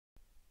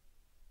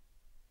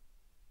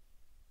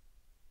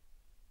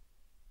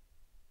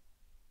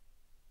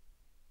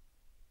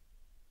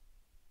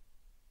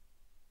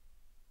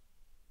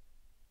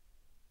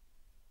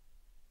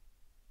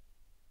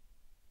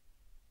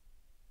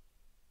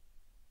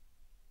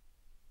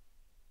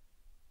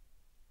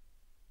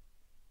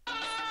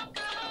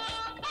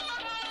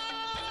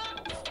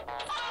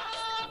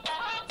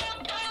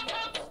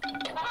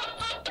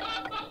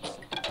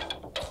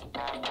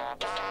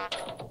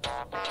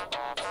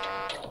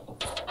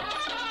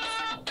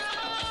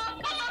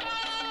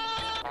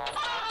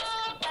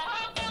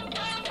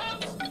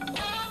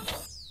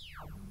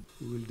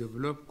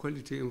develop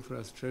quality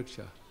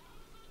infrastructure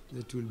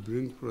that will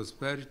bring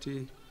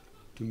prosperity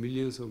to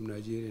millions of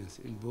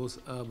Nigerians in both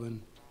urban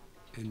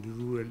and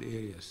rural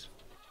areas.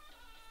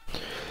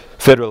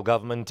 Federal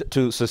government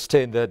to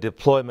sustain the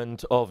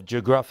deployment of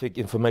geographic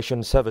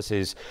information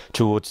services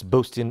towards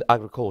boosting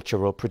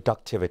agricultural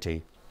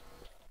productivity.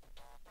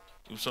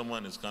 If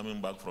someone is coming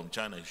back from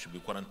China, he should be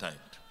quarantined,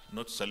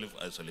 not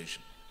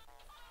self-isolation.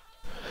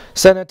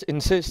 Senate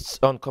insists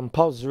on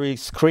compulsory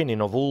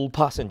screening of all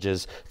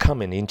passengers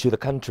coming into the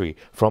country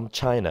from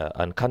China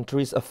and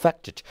countries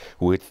affected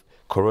with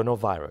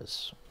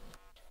coronavirus.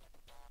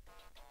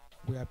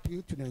 We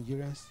appeal to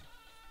Nigerians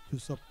to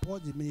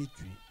support the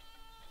military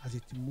as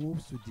it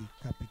moves to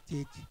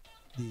decapitate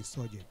the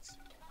insurgents.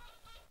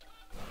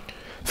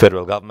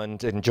 Federal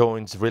government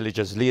enjoins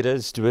religious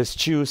leaders to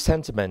eschew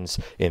sentiments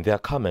in their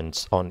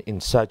comments on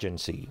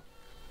insurgency.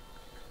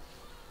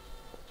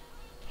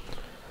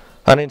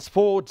 And in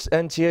sports,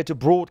 NTA to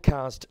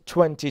broadcast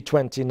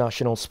 2020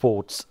 National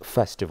Sports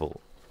Festival.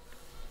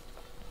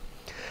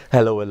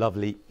 Hello, a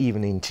lovely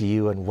evening to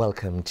you and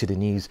welcome to the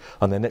news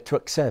on the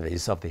network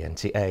service of the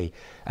NTA.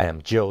 I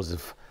am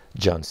Joseph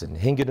Johnson.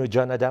 Hingino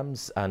John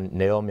Adams and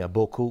Naomi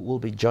Aboku will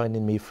be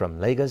joining me from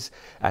Lagos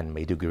and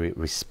Maiduguri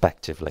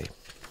respectively.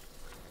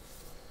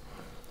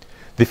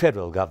 The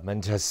federal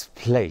government has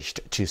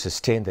pledged to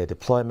sustain the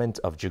deployment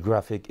of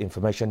geographic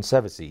information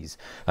services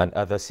and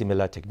other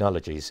similar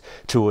technologies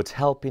towards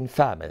helping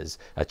farmers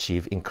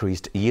achieve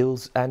increased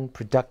yields and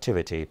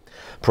productivity.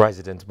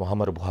 President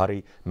Muhammadu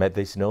Buhari made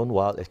this known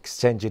while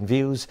exchanging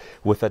views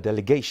with a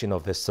delegation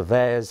of the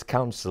Surveyors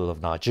Council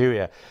of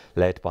Nigeria,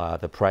 led by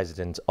the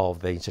president of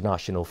the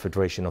International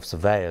Federation of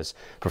Surveyors,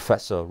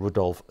 Professor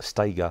Rudolf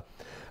Steiger.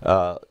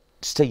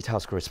 State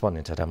House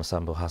correspondent Adam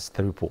Sambo has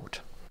the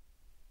report.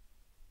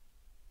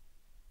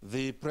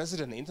 The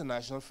President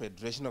International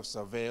Federation of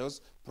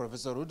Surveyors,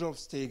 Professor Rudolf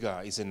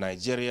Steiger, is in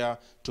Nigeria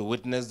to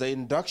witness the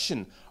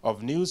induction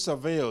of new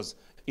surveyors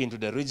into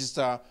the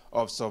Register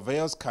of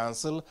Surveyors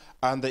Council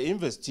and the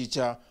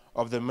investiture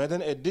of the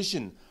maiden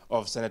edition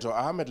of Senator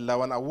Ahmed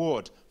Lawan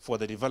Award for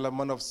the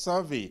development of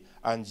survey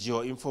and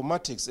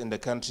geoinformatics in the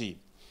country.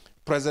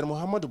 President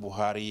Muhammadu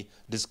Buhari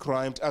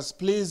described as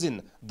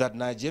pleasing that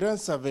Nigerian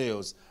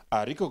surveyors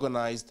are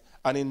recognized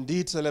and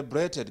indeed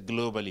celebrated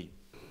globally.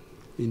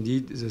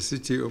 Indeed, the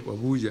city of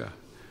Abuja,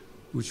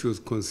 which was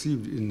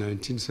conceived in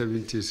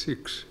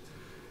 1976,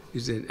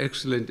 is an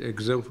excellent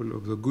example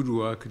of the good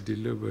work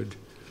delivered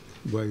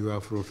by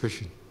your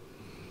profession.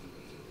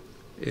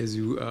 As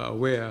you are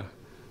aware,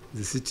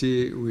 the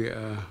city we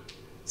are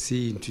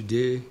seeing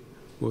today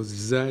was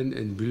designed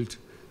and built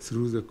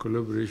through the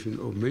collaboration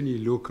of many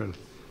local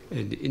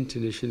and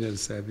international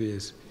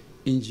surveyors,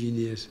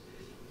 engineers,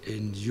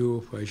 and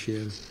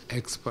geospatial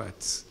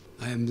experts.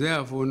 I am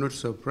therefore not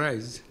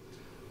surprised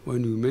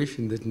when you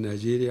mention that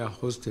Nigeria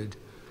hosted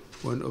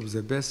one of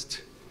the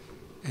best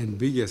and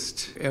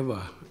biggest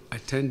ever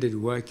attended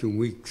working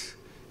weeks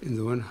in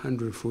the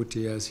 140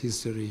 years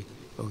history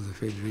of the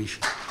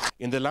Federation.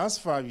 In the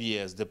last 5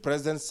 years, the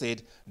President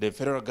said the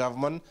federal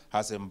government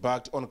has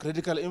embarked on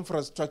critical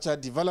infrastructure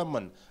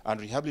development and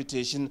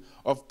rehabilitation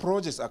of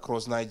projects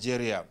across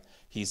Nigeria.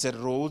 He said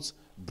roads,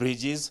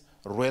 bridges,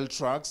 rail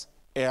tracks,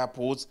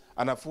 airports,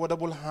 and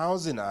affordable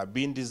housing are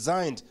being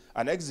designed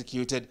and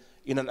executed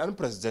in an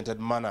unprecedented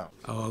manner.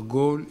 Our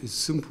goal is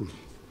simple.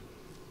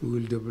 We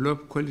will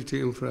develop quality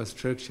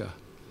infrastructure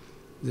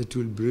that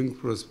will bring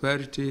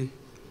prosperity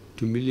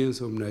to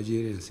millions of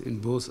Nigerians in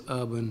both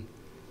urban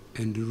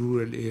and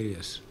rural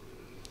areas.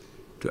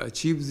 To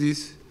achieve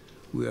this,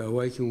 we are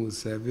working with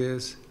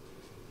surveyors,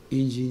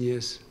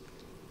 engineers,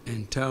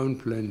 and town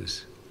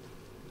planners.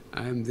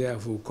 I am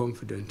therefore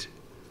confident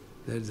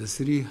that the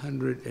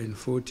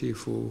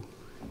 344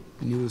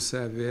 new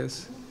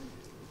surveyors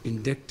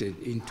inducted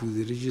into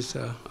the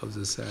Register of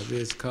the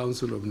Surveyors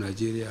Council of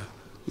Nigeria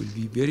will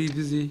be very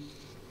busy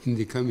in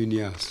the coming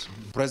years.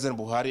 President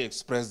Buhari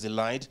expressed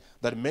delight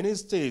that many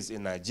states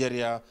in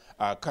Nigeria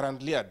are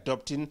currently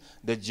adopting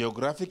the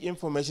geographic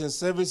information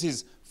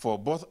services for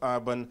both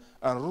urban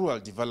and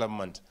rural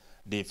development.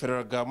 The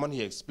federal government,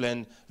 he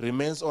explained,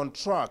 remains on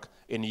track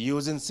in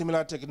using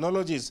similar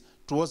technologies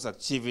towards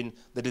achieving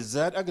the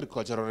desired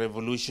agricultural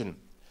revolution.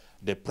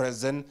 The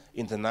President,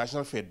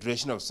 International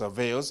Federation of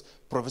Surveyors,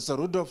 Professor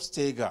Rudolf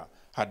Steiger,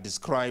 had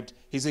described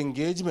his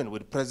engagement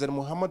with President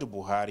Muhammadu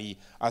Buhari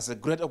as a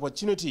great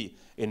opportunity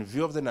in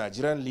view of the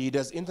Nigerian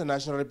leader's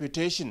international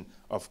reputation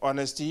of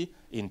honesty,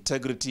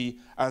 integrity,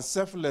 and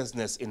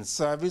selflessness in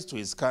service to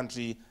his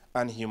country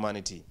and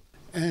humanity.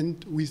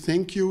 And we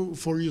thank you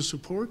for your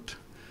support,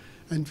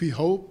 and we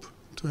hope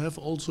to have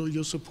also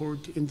your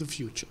support in the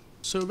future.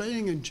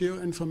 Surveying and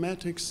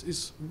geoinformatics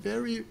is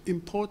very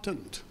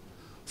important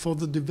for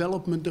the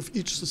development of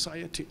each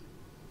society,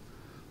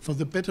 for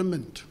the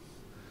betterment.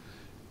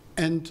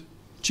 And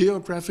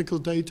geographical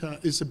data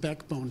is a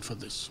backbone for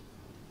this.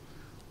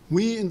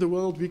 We in the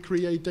world, we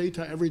create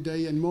data every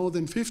day, and more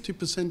than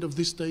 50% of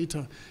this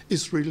data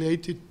is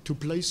related to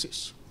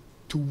places,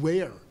 to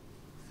where.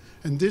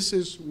 And this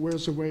is where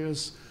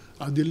surveyors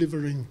are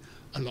delivering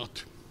a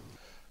lot.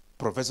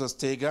 Professor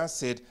Steger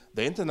said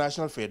the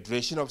International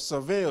Federation of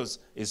Surveyors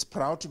is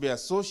proud to be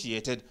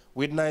associated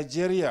with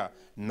Nigeria,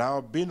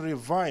 now being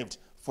revived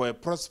for a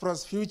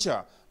prosperous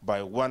future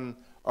by one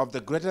of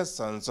the greatest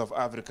sons of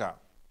Africa.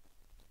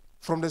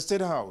 From the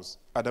State House,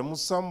 Adamu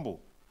Sambu,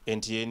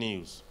 NTA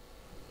News.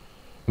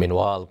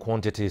 Meanwhile,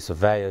 Quantity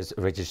Surveyors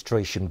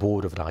Registration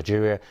Board of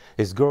Nigeria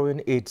is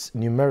growing its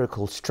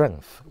numerical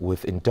strength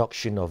with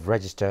induction of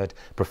registered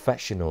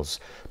professionals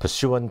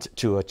pursuant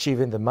to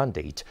achieving the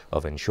mandate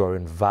of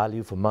ensuring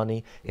value for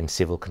money in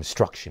civil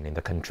construction in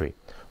the country.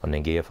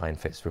 Onengia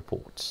Fineface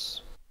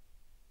reports.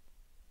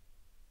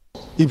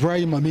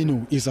 Ibrahim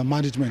Aminu is a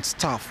management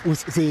staff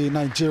with the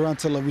Nigerian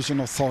Television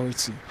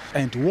Authority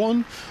and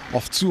one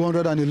of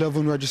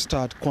 211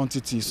 registered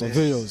quantity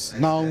surveyors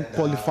now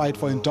qualified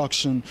for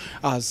induction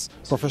as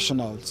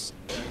professionals.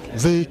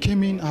 They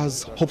came in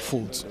as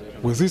hopefuls.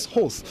 With this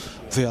oath,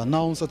 they are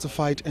now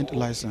certified and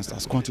licensed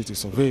as quantity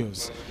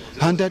surveyors,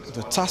 handed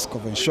the task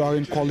of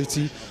ensuring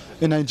quality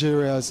in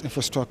Nigeria's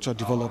infrastructure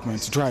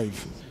development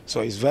drive. So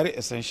it's very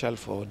essential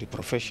for the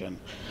profession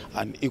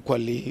and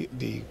equally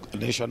the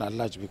nation at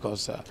large,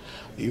 because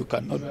you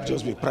cannot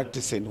just be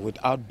practicing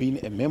without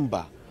being a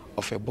member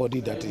of a body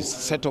that is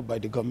set up by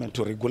the government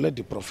to regulate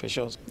the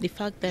professions. The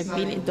fact that I'm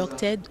being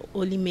inducted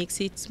only makes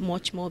it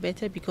much more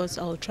better, because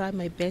I'll try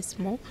my best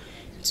more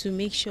to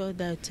make sure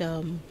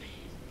that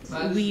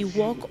we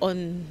work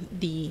on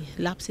the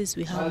lapses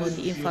we have on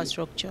the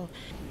infrastructure.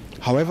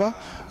 However,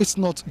 it's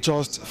not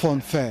just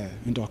funfair.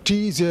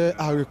 Inductees here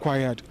are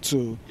required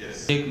to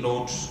take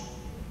note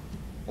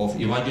of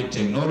emerging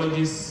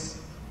technologies,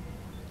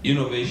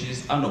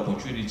 innovations and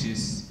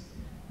opportunities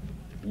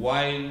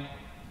while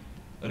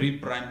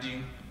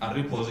rebranding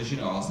and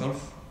repositioning ourselves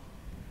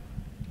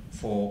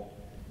for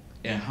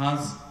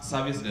enhanced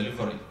service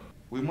delivery.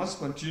 We must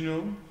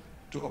continue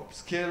to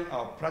upscale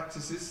our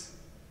practices,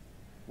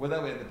 whether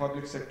we're in the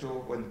public sector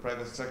or in the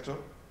private sector.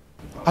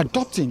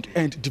 Adopting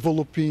and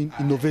developing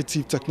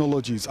innovative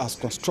technologies as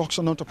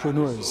construction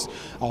entrepreneurs,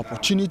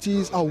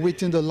 opportunities are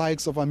awaiting the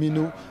likes of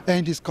Aminu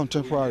and his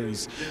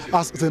contemporaries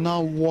as they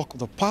now walk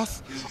the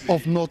path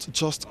of not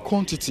just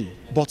quantity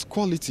but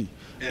quality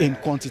in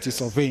quantity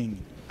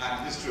surveying.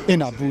 In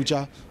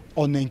Abuja,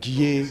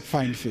 Onengie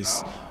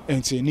Fineface,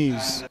 NTA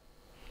News.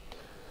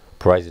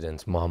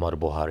 President Muhammadu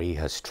Buhari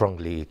has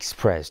strongly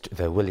expressed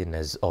the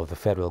willingness of the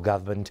federal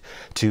government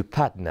to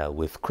partner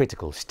with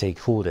critical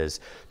stakeholders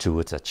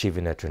towards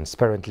achieving a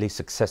transparently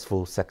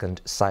successful second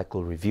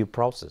cycle review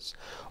process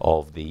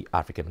of the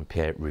African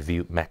Peer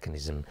Review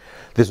Mechanism.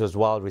 This was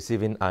while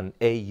receiving an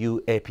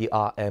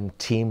AU-APRM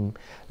team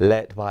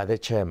led by the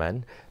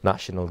chairman,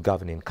 National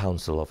Governing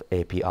Council of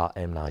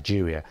APRM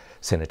Nigeria,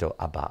 Senator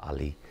Abba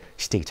Ali.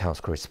 State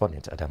House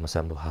correspondent Adamu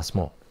Sambu has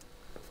more.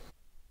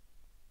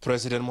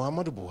 President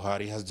Muhammadu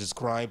Buhari has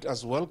described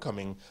as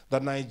welcoming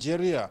that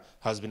Nigeria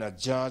has been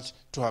adjudged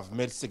to have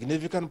made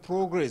significant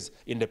progress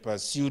in the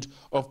pursuit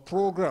of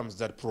programs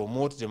that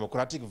promote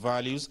democratic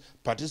values,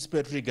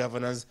 participatory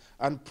governance,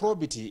 and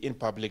probity in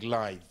public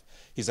life.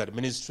 His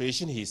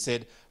administration, he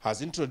said,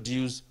 has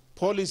introduced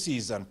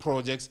policies and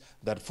projects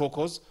that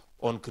focus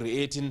on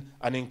creating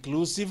an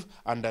inclusive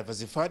and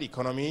diversified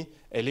economy,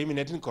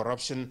 eliminating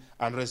corruption,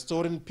 and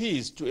restoring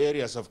peace to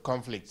areas of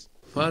conflict.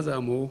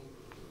 Furthermore,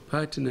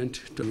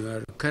 pertinent to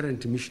your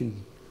current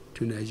mission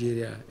to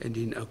Nigeria and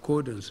in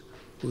accordance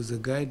with the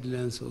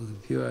guidelines of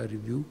the peer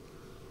review,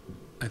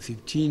 a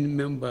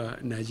 15-member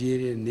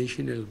Nigerian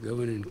National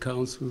Governing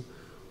Council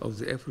of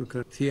the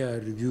African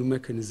Peer Review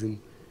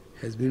Mechanism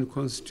has been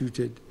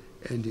constituted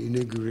and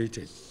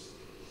inaugurated.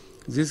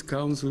 This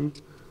council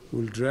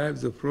will drive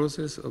the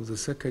process of the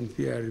second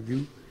peer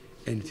review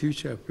and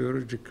future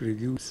periodic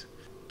reviews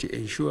to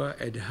ensure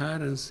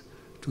adherence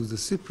to the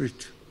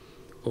spirit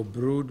of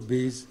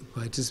broad-based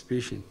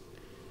participation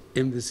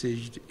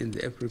envisaged in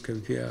the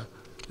African Peer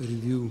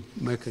Review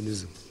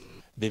Mechanism.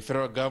 The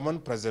federal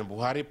government, President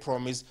Buhari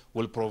promised,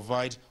 will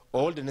provide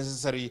all the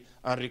necessary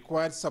and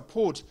required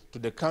support to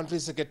the country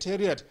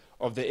secretariat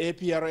of the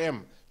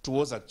APRM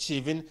towards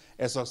achieving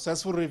a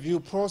successful review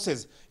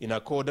process in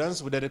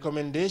accordance with the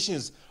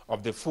recommendations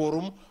of the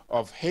Forum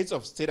of Heads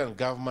of State and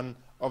Government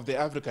of the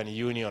African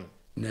Union.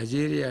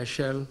 Nigeria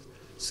shall,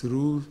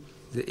 through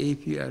the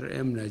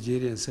APRM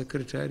Nigerian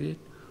Secretariat,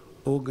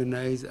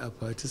 organize a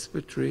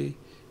participatory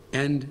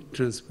and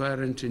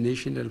transparent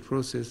national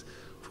process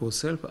for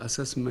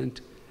self-assessment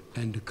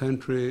and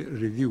country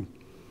review.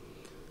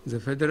 The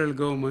federal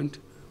government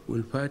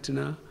will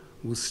partner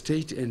with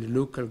state and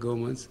local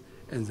governments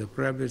and the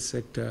private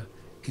sector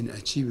in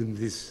achieving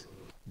this.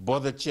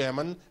 Both the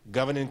chairman,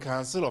 Governing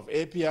Council of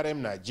APRM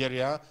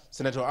Nigeria,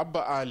 Senator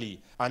Abba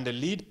Ali, and the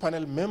lead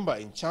panel member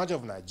in charge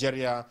of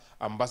Nigeria,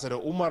 Ambassador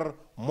Umar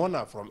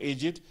Mona from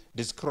Egypt,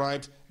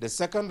 described the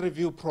second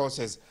review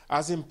process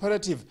as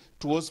imperative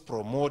towards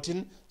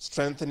promoting,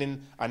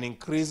 strengthening, and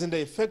increasing the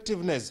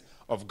effectiveness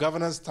of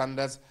governance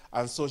standards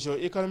and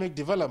socio-economic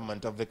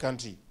development of the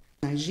country.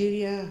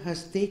 Nigeria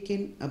has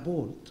taken a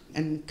bold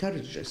and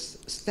courageous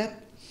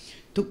step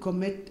to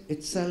commit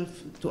itself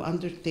to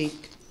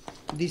undertake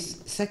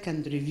this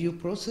second review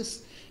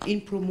process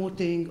in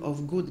promoting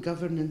of good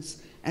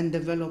governance and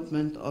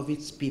development of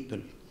its people.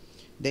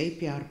 The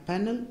APR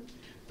panel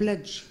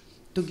pledged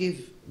to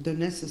give the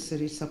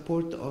necessary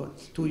support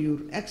to Your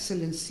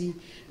Excellency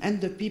and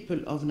the people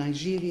of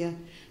Nigeria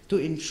to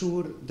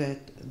ensure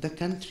that the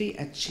country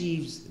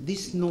achieves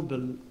this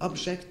noble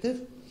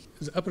objective.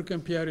 The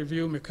African Peer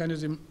Review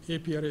Mechanism,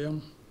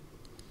 APRM,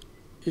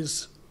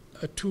 is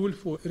a tool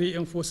for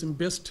reinforcing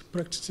best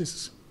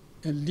practices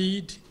and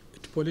lead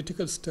to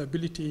political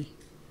stability,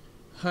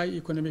 high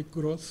economic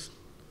growth,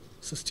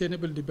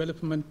 sustainable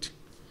development,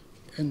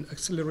 and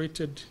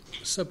accelerated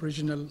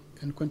sub-regional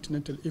and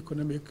continental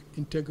economic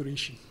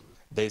integration.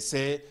 They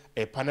say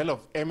a panel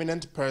of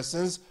eminent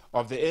persons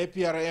of the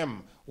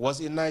APRM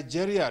was in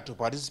Nigeria to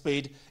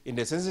participate in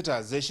the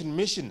sensitization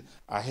mission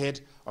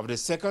ahead of the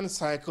second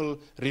cycle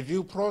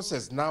review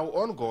process now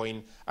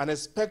ongoing and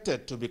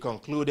expected to be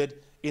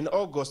concluded in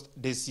August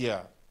this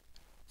year.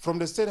 From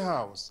the State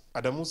House,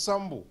 Adamu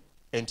Sambu,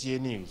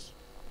 NTA News.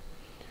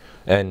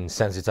 And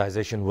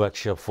sensitization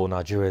workshop for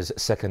Nigeria's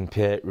second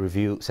peer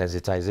review,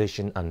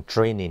 sensitization and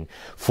training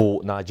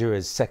for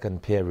Nigeria's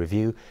second peer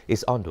review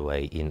is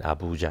underway in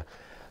Abuja.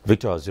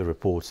 Victor Azu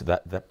reports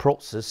that the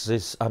process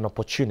is an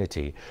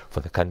opportunity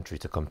for the country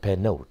to compare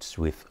notes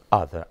with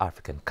other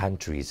African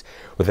countries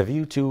with a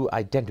view to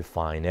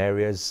identifying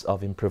areas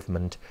of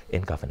improvement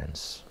in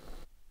governance.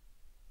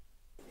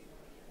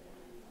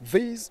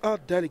 These are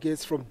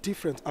delegates from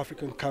different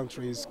African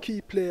countries,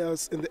 key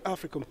players in the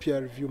African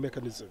peer review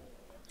mechanism.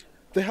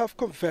 They have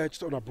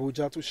converged on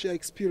Abuja to share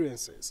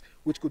experiences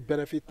which could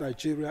benefit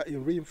Nigeria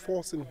in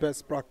reinforcing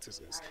best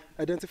practices,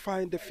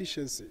 identifying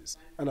deficiencies,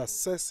 and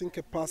assessing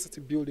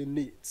capacity building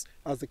needs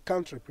as the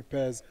country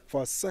prepares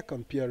for a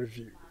second peer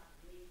review.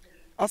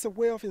 As a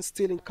way of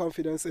instilling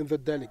confidence in the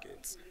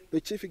delegates, the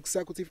Chief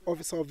Executive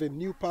Officer of the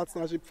New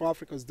Partnership for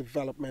Africa's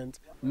Development,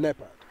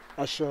 NEPAD,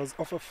 assures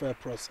of a fair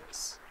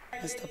process.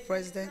 Mr.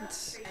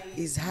 President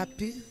is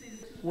happy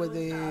with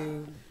the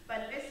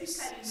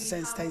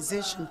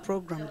sensitization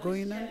program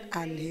going on,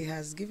 and he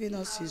has given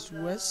us his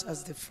words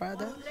as the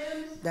father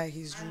that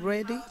he's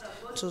ready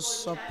to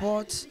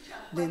support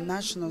the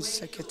National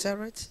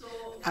Secretariat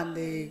and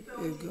the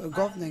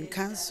Governing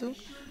Council,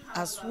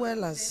 as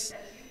well as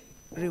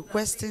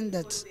requesting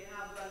that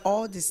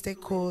all the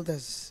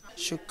stakeholders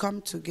should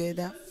come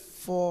together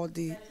for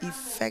the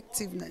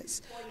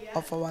effectiveness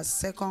of our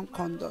second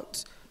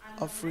conduct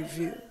of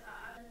review.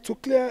 To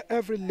clear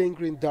every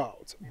lingering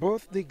doubt,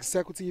 both the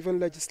executive and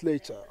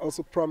legislature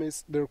also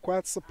promised the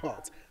required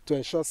support to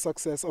ensure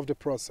success of the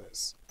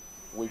process.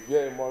 We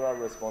bear a moral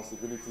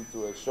responsibility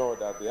to ensure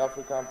that the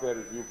African peer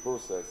review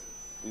process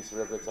is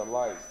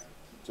revitalized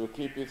to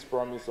keep its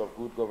promise of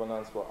good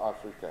governance for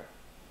Africa.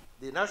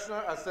 The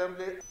National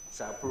Assembly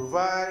shall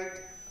provide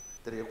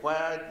the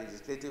required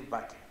legislative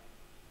backing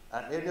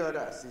and any other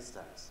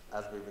assistance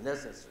as may be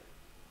necessary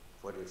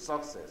for the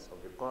success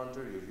of the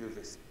country review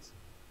visits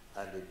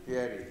and the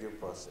peer review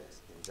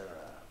process in general.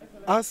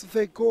 As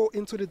they go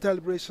into the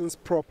deliberations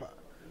proper,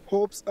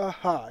 hopes are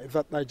high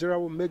that Nigeria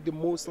will make the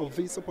most of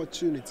this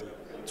opportunity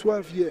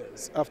 12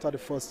 years after the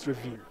first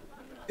review.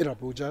 In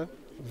Abuja,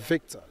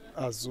 Victor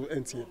Azu,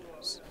 NTA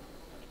News.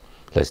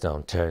 Let's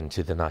now turn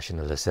to the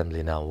National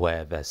Assembly now,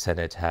 where the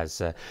Senate has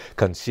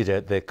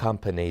considered the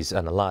Companies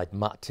and Allied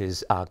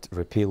Matters Act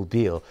repeal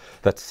bill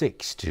that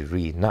seeks to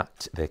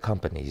reenact the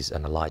Companies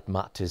and Allied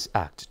Matters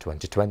Act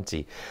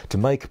 2020 to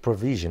make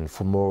provision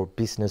for more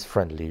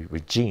business-friendly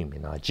regime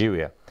in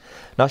Nigeria.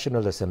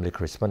 National Assembly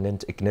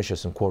correspondent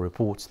Ignatius Nkwo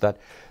reports that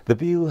the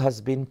bill has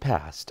been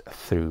passed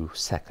through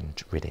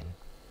second reading.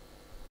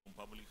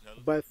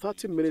 By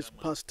 30 minutes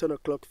past 10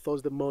 o'clock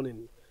Thursday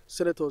morning,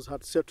 Senators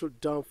had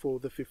settled down for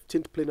the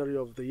 15th plenary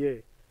of the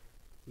year.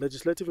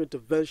 Legislative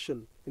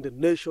intervention in the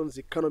nation's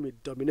economy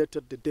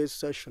dominated the day's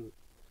session.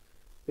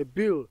 A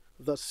bill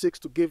that seeks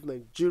to give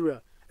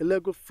Nigeria a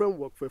legal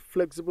framework for a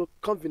flexible,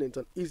 convenient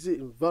and easy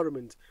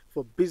environment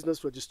for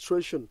business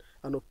registration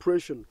and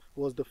operation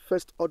was the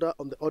first order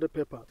on the order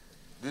paper.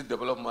 This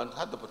development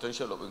had the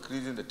potential of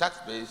increasing the tax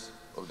base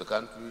of the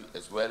country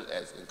as well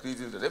as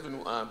increasing the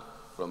revenue earned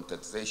from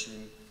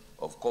taxation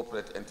of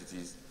corporate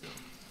entities.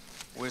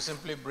 Will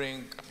simply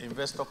bring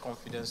investor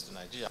confidence to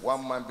Nigeria.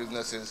 One-man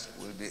businesses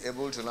will be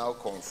able to now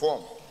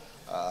conform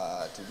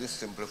to these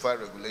simplified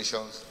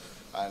regulations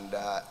and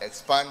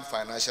expand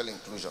financial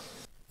inclusion.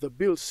 The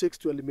bill seeks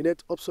to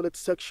eliminate obsolete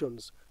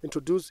sections,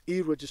 introduce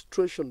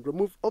e-registration,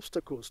 remove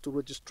obstacles to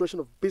registration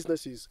of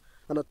businesses,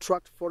 and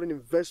attract foreign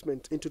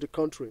investment into the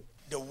country.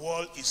 The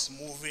world is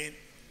moving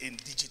in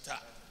digital,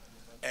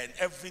 and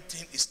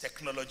everything is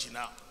technology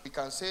now. We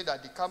can say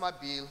that the Kama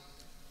bill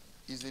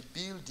is a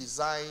bill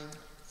designed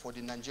for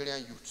the Nigerian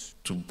youth.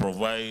 To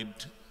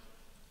provide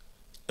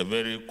a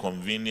very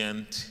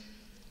convenient,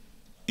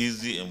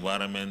 easy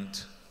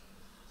environment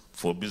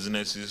for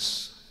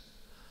businesses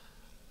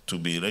to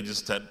be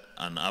registered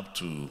and up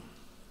to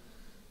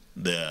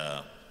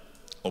their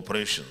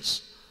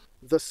operations.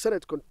 The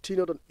Senate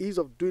continued on ease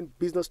of doing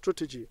business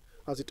strategy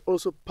as it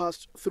also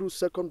passed through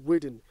second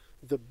reading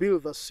the bill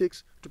that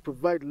seeks to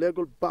provide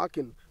legal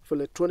backing for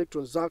electronic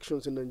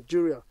transactions in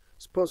Nigeria,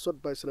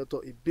 sponsored by Senator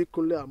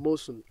Ibikunle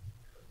Amosun.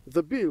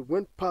 The bill,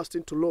 when passed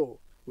into law,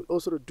 will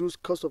also reduce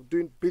cost of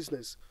doing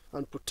business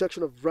and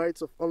protection of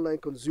rights of online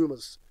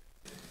consumers.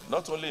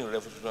 Not only in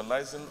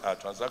revolutionizing our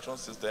transaction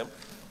system,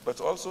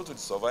 but also to the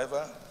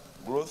survival,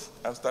 growth,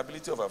 and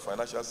stability of our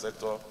financial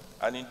sector,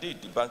 and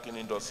indeed the banking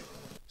industry.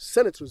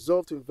 Senate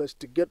resolved to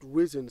investigate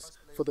reasons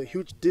for the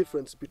huge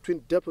difference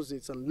between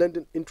deposits and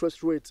lending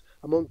interest rates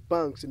among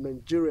banks in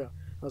Nigeria,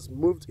 as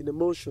moved in a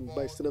motion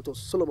by Senator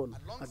Solomon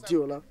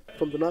Adiola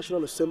from the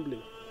National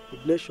Assembly.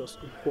 Ignatius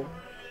Nkwo,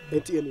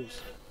 NTA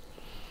News.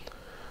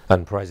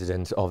 And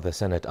President of the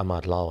Senate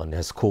Ahmad Lawan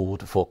has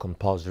called for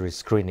compulsory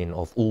screening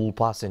of all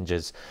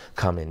passengers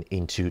coming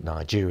into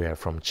Nigeria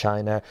from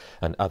China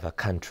and other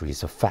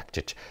countries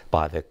affected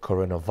by the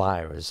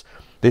coronavirus.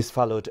 This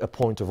followed a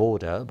point of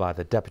order by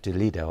the Deputy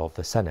Leader of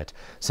the Senate,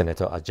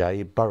 Senator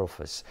Ajayi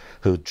Barofus,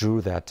 who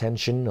drew the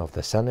attention of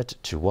the Senate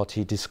to what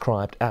he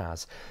described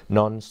as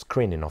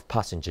non-screening of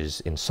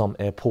passengers in some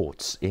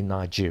airports in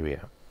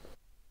Nigeria.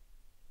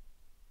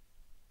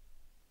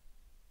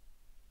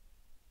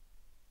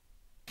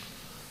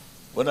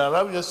 When I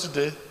arrived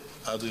yesterday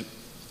at the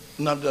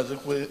Nnamdi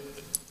Azikiwe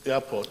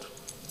airport,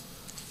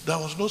 there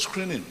was no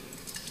screening.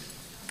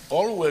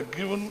 All we were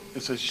given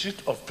is a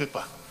sheet of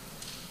paper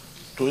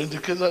to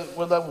indicate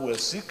whether we were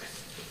sick,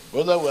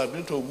 whether we have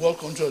been to one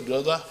country or the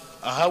other,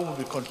 and how we'll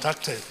be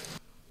contacted.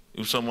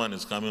 If someone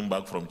is coming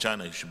back from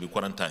China, he should be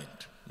quarantined,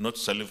 not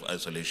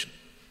self-isolation.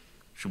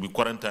 Should be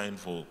quarantined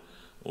for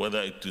whether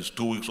it is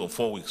 2 weeks or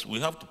 4 weeks. We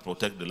have to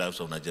protect the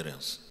lives of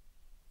Nigerians.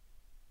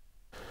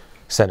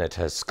 Senate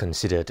has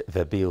considered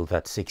the bill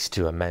that seeks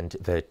to amend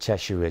the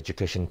Tertiary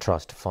Education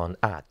Trust Fund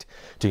Act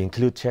to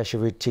include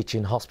tertiary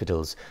teaching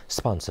hospitals,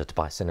 sponsored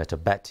by Senator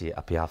Betty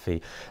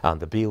Apiafi, and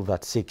the bill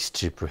that seeks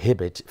to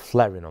prohibit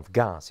flaring of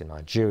gas in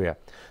Nigeria,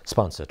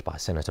 sponsored by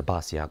Senator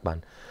Basi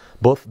Agban.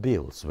 Both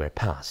bills were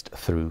passed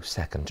through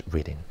second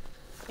reading.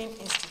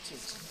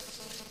 Institute.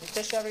 The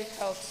tertiary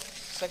health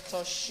sector,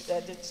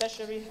 the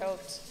tertiary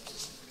health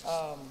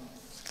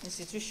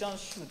institutions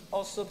should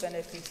also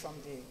benefit from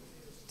the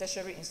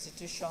Tertiary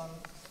Institution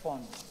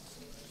Fund.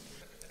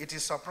 It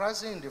is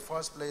surprising in the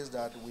first place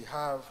that we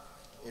have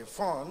a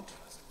fund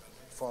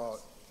for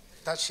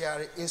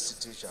tertiary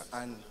institution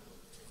and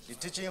the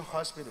teaching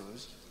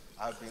hospitals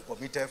have been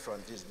omitted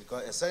from this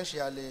because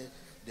essentially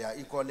they are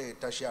equally a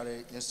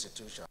tertiary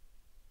institution.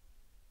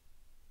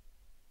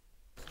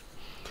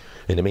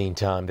 In the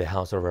meantime, the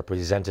House of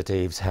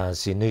Representatives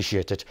has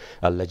initiated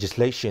a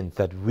legislation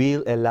that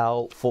will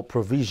allow for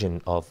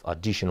provision of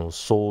additional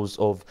source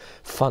of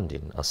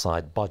funding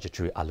aside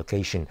budgetary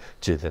allocation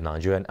to the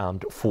Nigerian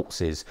Armed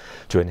Forces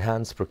to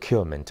enhance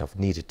procurement of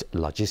needed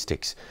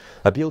logistics.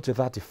 A bill to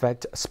that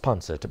effect,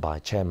 sponsored by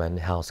Chairman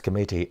House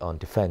Committee on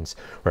Defense,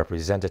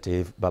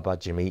 Representative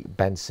Babajimi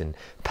Benson,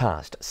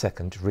 passed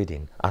second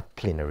reading at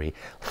plenary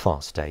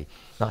Thursday.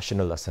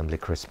 National Assembly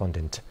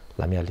correspondent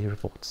Lami Ali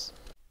reports.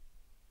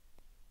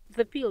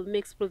 The bill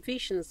makes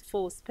provisions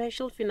for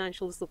special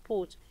financial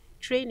support,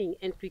 training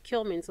and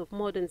procurement of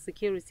modern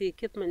security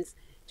equipment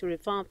to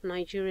revamp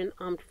Nigerian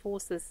armed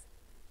forces.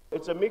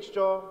 It's a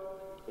mixture,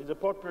 it's a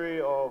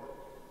potpourri of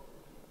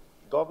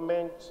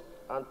government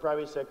and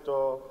private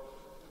sector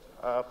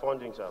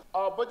funding, sir.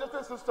 Our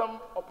budgeting system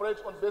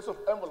operates on the basis of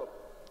envelope.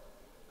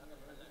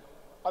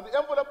 And the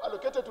envelope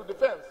allocated to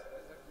defense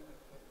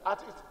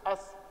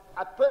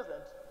at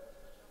present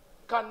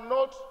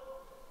cannot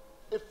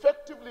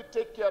effectively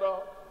take care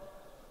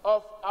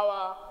of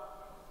our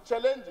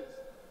challenges.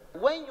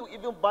 When you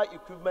even buy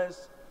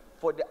equipments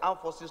for the armed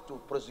forces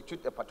to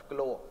prosecute a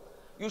particular war,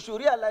 you should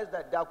realize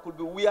that there could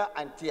be wear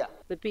and tear.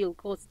 The bill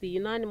got the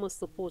unanimous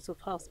support of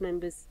House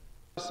members.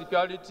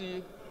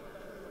 Security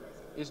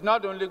is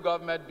not only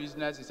government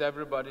business, it's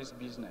everybody's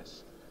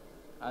business.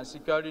 And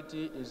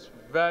security is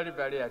very,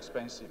 very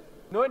expensive.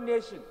 No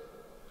nation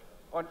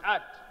on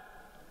earth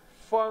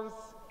funds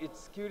its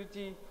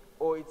security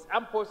or its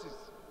armed forces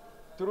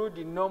through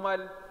the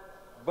normal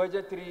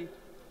budgetary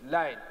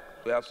line.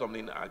 We have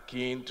something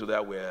akin to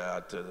that. We're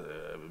at a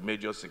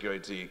major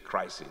security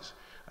crisis,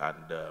 and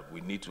we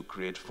need to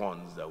create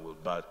funds that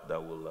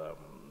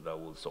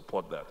will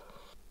support that.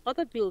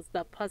 Other bills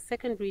that passed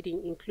second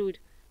reading include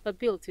a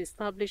bill to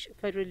establish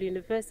Federal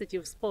University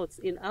of Sports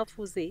in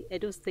Afuze,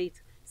 Edo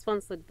State,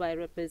 sponsored by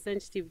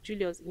Representative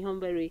Julius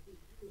Nyombere,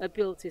 a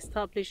bill to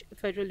establish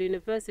Federal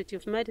University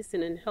of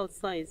Medicine and Health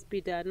Science,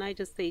 Bida,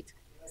 Niger State,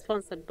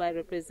 sponsored by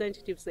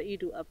Representative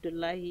Saidu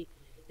Abdullahi,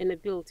 and a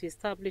bill to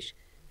establish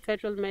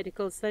Federal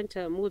Medical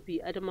Center,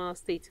 Mubi, Adamawa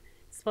State,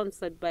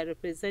 sponsored by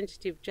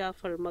Representative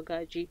Jafar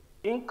Magaji.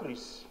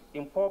 Increase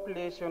in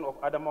population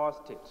of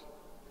Adamawa State.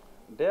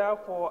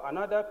 Therefore,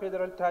 another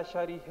federal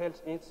tertiary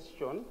health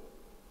institution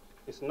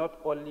is not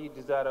only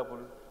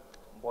desirable,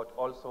 but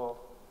also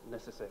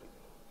necessary.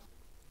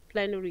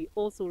 Plenary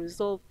also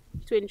resolved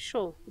to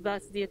ensure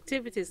that the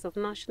activities of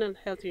National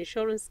Health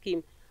Insurance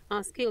Scheme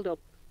are scaled up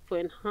for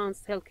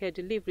enhanced healthcare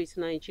delivery to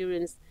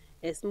Nigerians,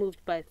 as moved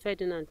by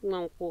Ferdinand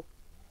Nwankwo.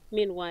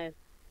 Meanwhile,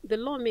 The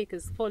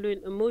lawmakers,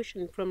 following a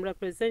motion from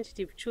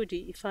Representative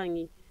Chudi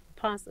Ifanyi,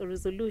 passed a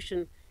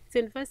resolution to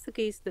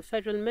investigate the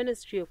Federal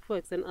Ministry of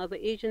Works and other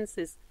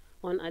agencies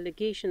on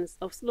allegations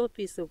of slow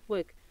pace of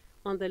work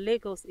on the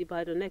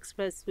Lagos-Ibadan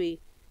Expressway,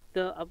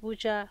 the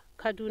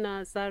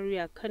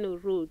Abuja-Kaduna-Zaria-Kano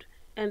Road,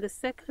 and the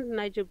second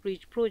Niger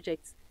Bridge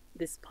projects,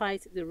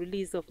 despite the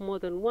release of more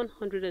than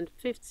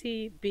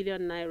 150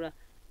 billion naira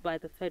by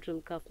the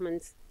federal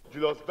government.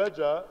 Julius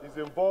Berger is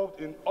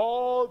involved in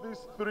all these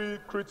three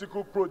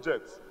critical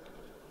projects,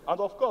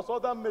 and of course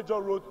other major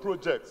road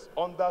projects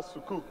under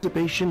Sukuk.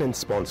 Participation and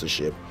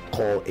sponsorship,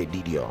 call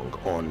Edidiong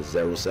on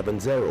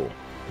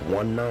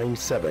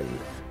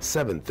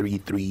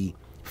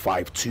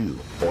 070-197-73352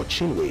 or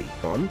Chinwe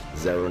on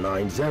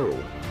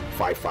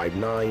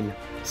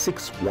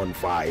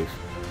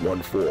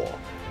 090-559-61514.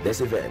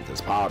 This event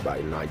is powered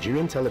by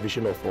Nigerian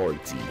Television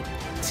Authority,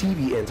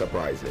 TV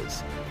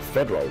Enterprises,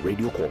 Federal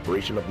Radio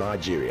Corporation of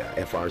Nigeria,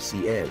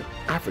 FRCN,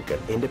 African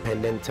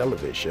Independent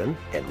Television,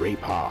 and Ray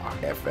Power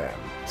FM,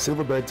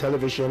 Silverbird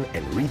Television,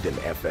 and Rhythm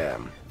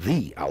FM,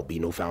 the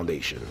Albino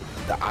Foundation,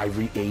 the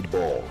Ivory 8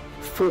 Ball,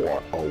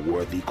 for a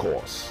worthy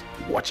cause.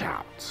 Watch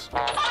out.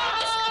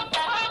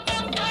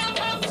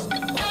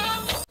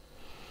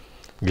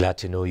 Glad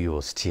to know you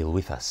are still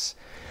with us.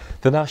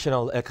 The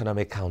National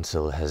Economic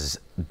Council has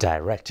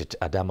directed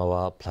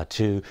Adamawa,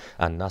 Plateau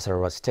and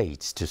Nasarawa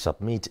states to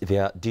submit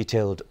their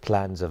detailed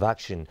plans of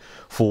action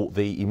for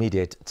the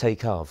immediate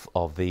takeoff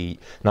of the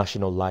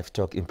National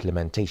Livestock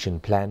Implementation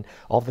Plan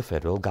of the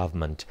federal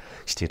government.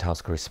 State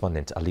House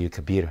correspondent Aliyu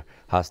Kabir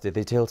has the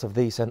details of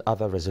this and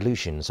other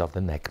resolutions of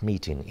the NEC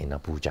meeting in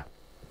Abuja.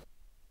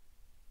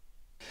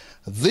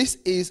 This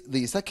is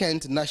the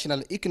second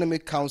National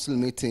Economic Council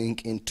meeting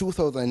in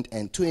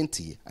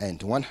 2020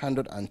 and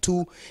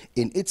 102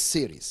 in its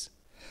series.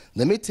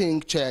 The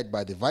meeting, chaired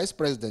by the Vice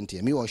President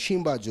Yemi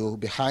Osinbajo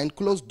behind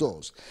closed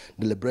doors,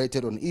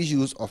 deliberated on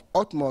issues of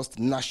utmost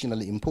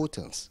national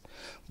importance.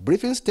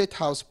 Briefing State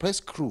House press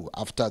crew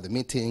after the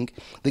meeting,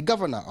 the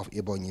Governor of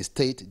Ebonyi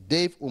State,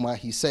 Dave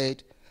Umahi,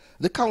 said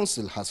the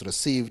Council has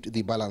received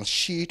the balance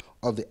sheet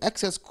of the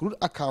excess crude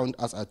account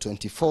as at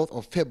 24th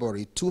of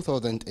February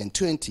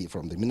 2020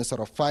 from the Minister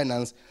of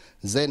Finance,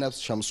 Zainab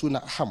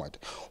Shamsuna Ahmad,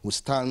 who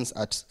stands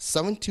at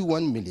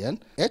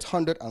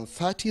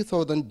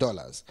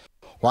 $71,830,000,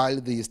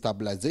 while the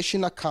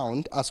stabilization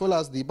account as well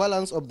as the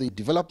balance of the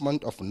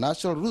Development of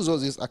Natural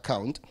Resources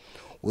account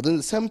within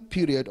the same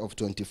period of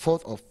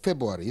 24th of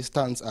February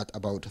stands at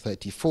about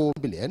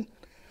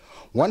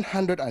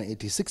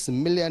 34,186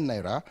 million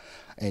naira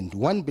and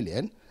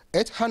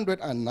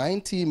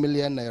 1,890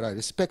 million naira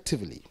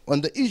respectively.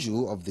 On the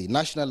issue of the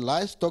National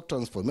Livestock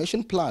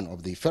Transformation Plan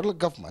of the federal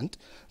government,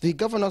 the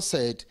governor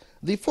said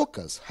the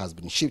focus has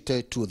been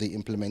shifted to the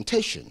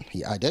implementation.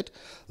 He added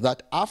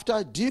that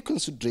after due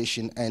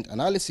consideration and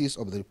analysis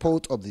of the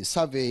report of the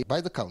survey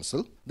by the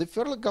council, the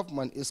federal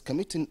government is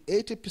committing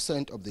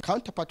 80% of the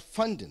counterpart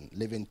funding,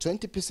 leaving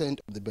 20%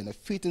 of the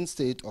benefiting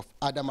state of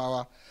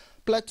Adamawa,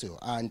 Plateau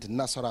and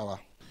Nasarawa.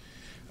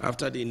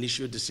 After the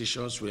initial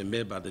decisions were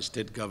made by the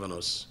state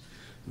governors,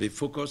 the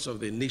focus of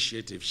the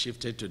initiative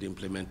shifted to the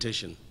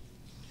implementation.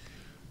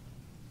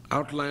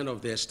 Outline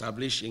of the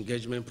established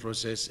engagement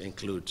process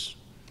includes: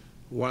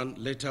 1.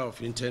 Letter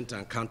of intent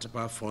and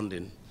counterpart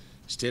funding,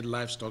 State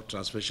Livestock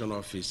Transmission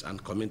Office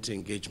and community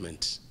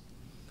engagement.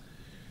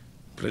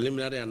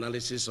 Preliminary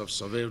analysis of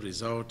survey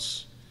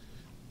results,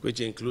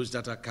 which includes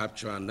data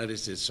capture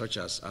analysis such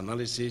as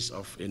analysis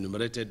of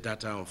enumerated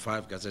data on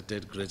 5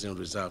 gazetted grazing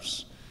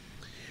reserves.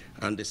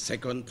 And the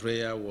second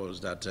prayer was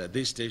that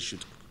this state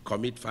should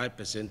commit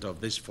 5% of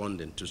this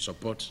funding to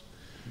support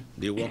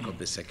the work of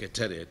the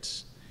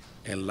Secretariat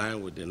in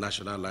line with the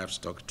National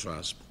Livestock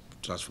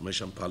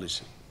Transformation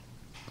Policy.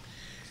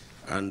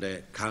 And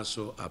the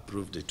Council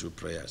approved the 2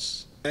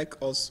 prayers.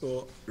 NEC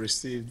also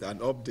received an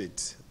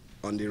update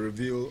on the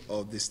review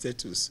of the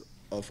status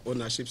of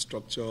ownership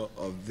structure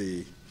of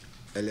the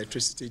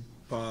electricity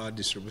power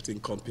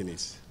distributing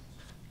companies.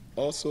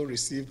 Also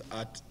received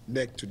at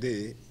NEC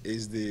today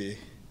is the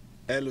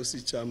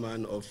LOC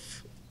chairman of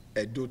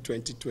Edo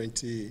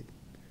 2020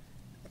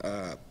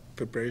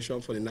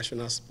 preparation for the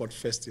National Sport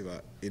Festival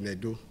in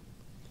Edo.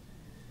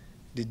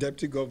 The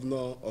Deputy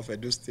Governor of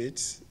Edo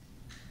State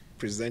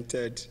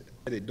presented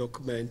a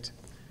document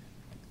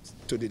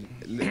to the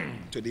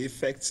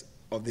effect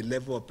of the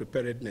level of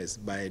preparedness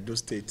by Edo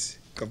State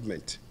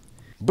government.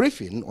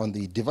 Briefing on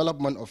the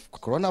development of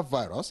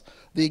coronavirus,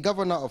 the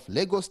Governor of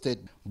Lagos State,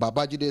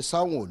 Babajide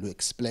Sanwo-Olu,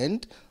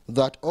 explained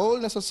that all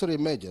necessary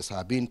measures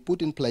have been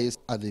put in place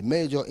at the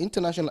major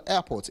international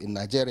airports in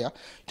Nigeria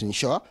to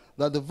ensure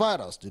that the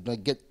virus did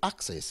not get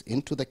access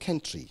into the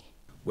country.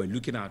 We're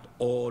looking at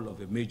all of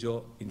the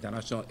major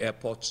international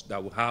airports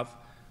that we have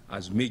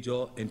as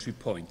major entry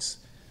points.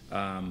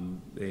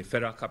 The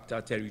Federal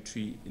Capital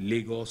Territory,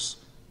 Lagos,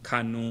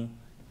 Kano,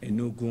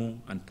 Enugu,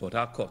 and Port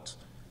Harcourt.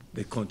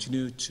 They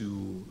continue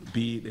to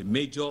be the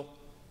major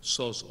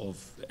source of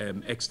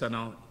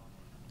external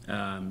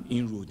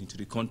inroad into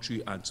the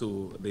country, and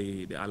so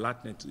the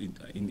alertness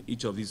in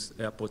each of these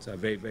airports are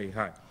very, very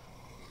high.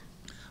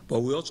 But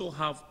we also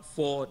have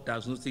 4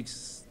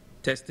 diagnostics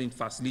testing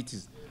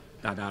facilities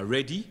that are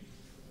ready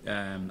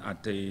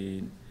at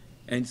the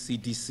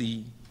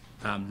NCDC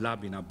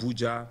lab in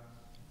Abuja,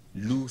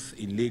 Luth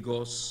in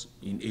Lagos,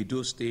 in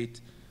Edo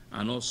State,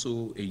 and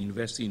also a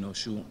university in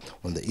Osun.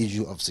 On the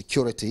issue of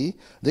security,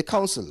 the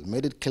council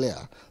made it clear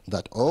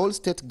that all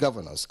state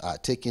governors are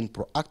taking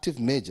proactive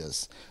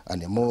measures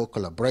and a more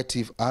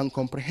collaborative and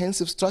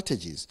comprehensive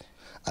strategies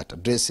at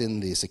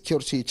addressing the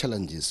security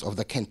challenges of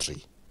the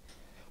country.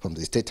 From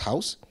the State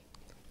House,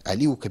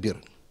 Aliu Kabir,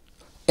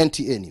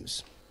 NTA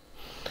News.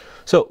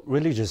 So,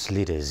 religious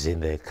leaders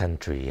in the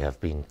country have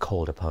been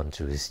called upon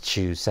to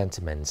eschew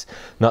sentiments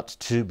not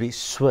to be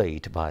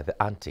swayed by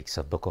the antics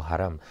of Boko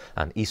Haram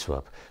and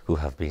ISWAP, who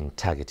have been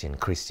targeting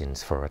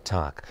Christians for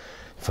attack.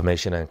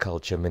 Information and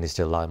Culture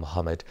Minister Lai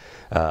Mohammed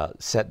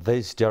said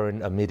this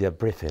during a media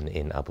briefing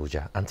in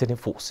Abuja. Anthony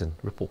Forson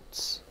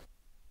reports.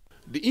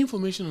 The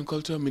Information and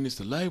Culture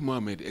Minister Lai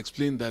Mohammed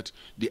explained that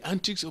the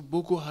antics of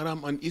Boko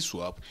Haram and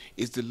ISWAP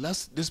is the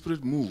last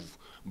desperate move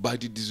by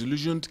the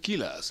disillusioned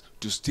killers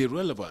to stay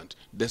relevant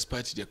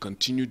despite their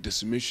continued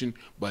decimation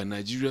by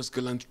Nigeria's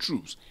gallant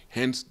troops,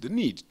 hence the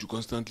need to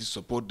constantly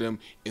support them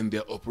in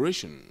their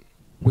operation.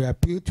 We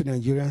appeal to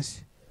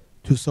Nigerians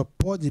to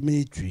support the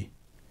military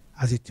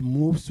as it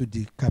moves to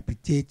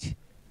decapitate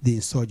the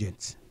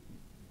insurgents.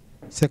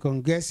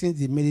 Second-guessing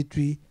the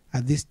military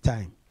at this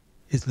time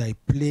is like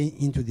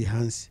playing into the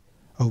hands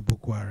of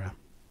Boko Haram.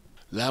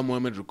 Lai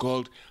Mohammed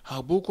recalled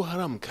how Boko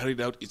Haram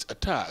carried out its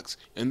attacks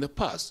in the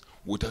past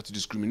without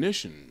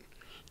discrimination.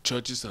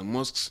 Churches and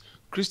mosques,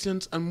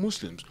 Christians and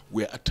Muslims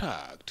were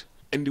attacked.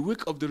 In the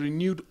wake of the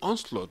renewed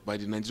onslaught by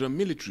the Nigerian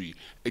military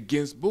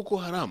against Boko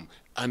Haram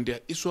and their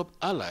ISWAP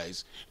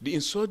allies, the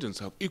insurgents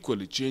have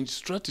equally changed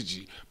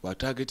strategy by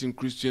targeting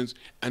Christians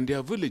and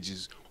their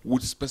villages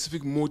with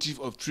specific motive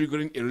of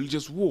triggering a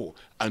religious war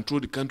and throw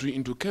the country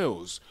into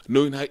chaos,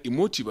 knowing how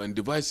emotive and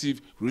divisive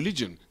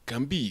religion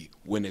can be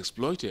when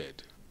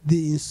exploited.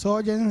 The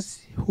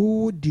insurgents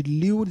who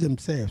delude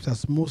themselves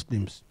as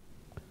Muslims,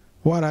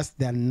 whereas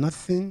they are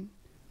nothing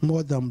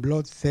more than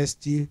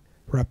bloodthirsty,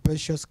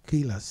 rapacious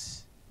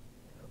killers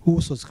who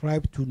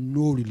subscribe to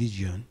no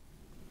religion,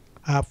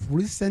 have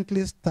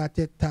recently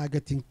started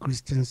targeting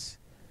Christians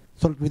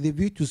with a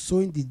view to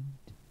sowing the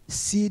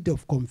seed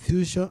of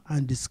confusion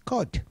and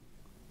discord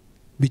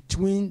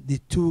between the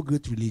two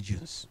great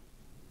religions.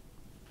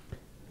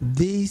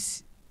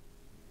 This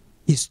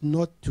is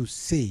not to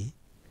say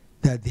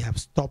that they have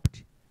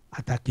stopped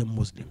attacking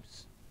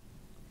Muslims,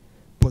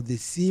 but they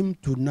seem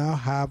to now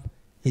have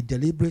a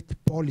deliberate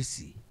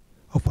policy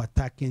of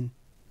attacking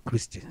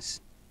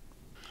Christians.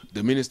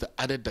 The minister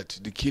added that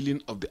the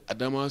killing of the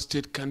Adamawa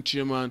State Camp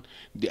chairman,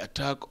 the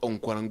attack on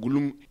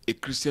Kwarangulum, a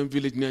Christian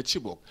village near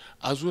Chibok,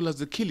 as well as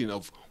the killing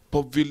of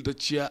Popville the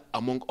chair,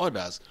 among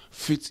others,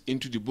 fits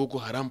into the Boko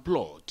Haram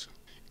plot.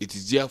 It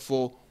is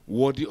therefore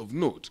worthy of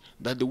note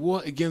that the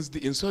war against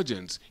the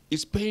insurgents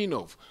is paying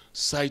off,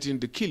 citing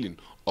the killing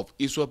of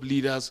ISWAP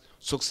leaders,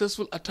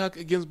 successful attack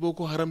against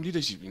Boko Haram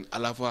leadership in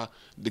Alafa,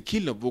 the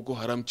killing of Boko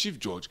Haram Chief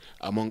George,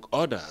 among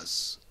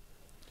others.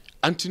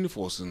 Anthony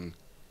Forson,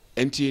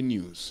 NTA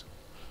News.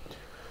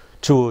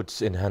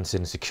 Towards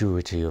enhancing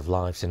security of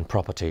lives and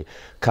property,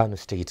 Kano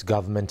State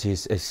government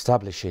is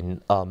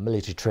establishing a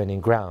military training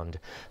ground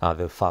at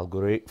the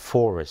Falgore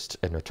Forest,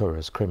 a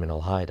notorious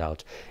criminal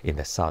hideout in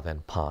the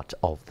southern part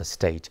of the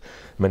state.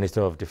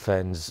 Minister of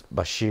Defense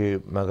Bashir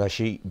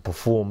Magashi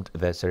performed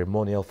the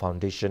ceremonial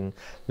foundation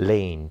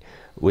laying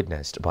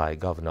witnessed by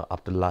Governor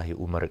Abdullahi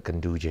Umar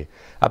Ganduje.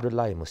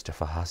 Abdullahi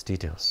Mustafa has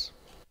details.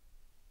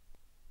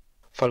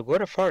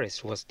 Falgore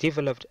Forest was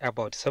developed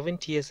about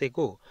 70 years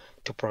ago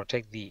to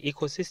protect the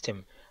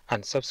ecosystem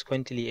and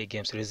subsequently a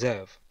games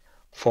reserve.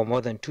 For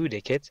more than 2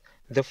 decades,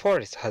 the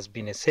forest has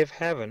been a safe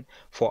haven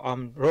for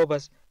armed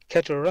robbers,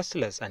 cattle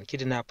rustlers and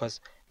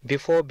kidnappers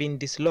before being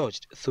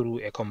dislodged through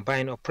a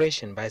combined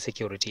operation by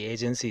security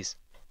agencies.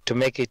 To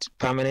make it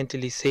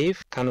permanently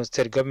safe, Kano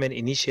State government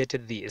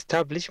initiated the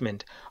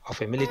establishment of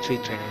a military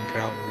training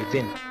ground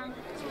within.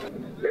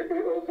 Let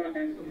me also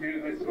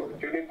use this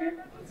opportunity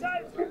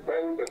to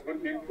thank the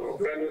good people of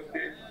Kano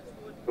State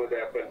for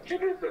their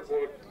continued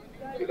support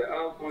to the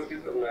armed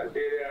forces of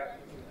Nigeria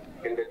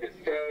in the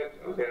discharge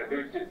of their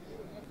duties.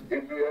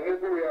 If we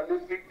enable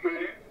realistic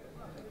training,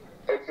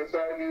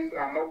 exercises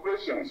and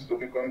operations to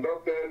be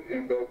conducted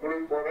in the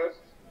Falgore Forest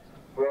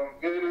from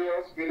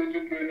various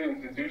military training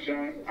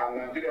institutions and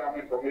Nigerian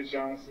Army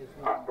formations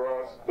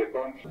across the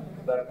country.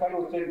 The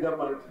Kano State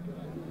government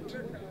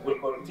will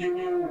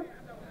continue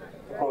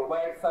to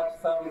provide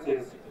such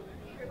services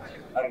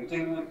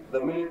until the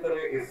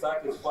military is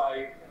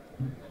satisfied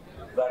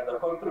that the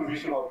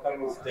contribution of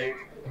Kano State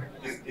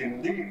is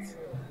indeed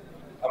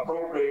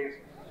appropriate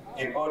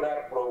in order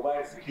to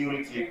provide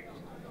security.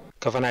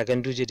 Governor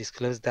Ganduje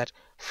disclosed that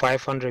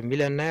 500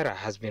 million naira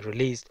has been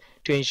released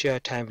to ensure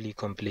timely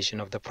completion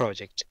of the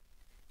project.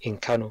 In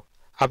Kano,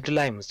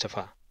 Abdullahi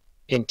Mustafa,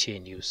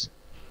 NTA News.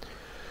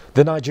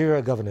 The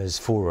Nigeria Governors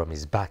Forum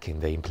is backing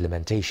the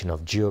implementation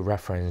of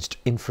geo-referenced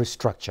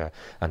infrastructure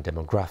and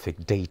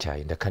demographic data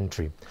in the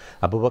country.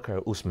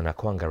 Abubakar Usman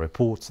Akwanga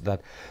reports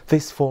that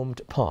this formed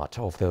part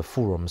of the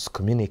forum's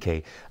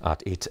communique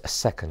at its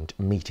second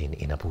meeting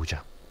in Abuja.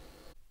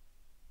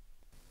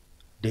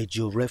 The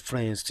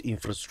geo-referenced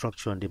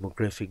infrastructure and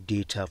demographic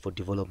data for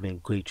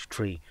development grade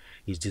 3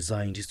 is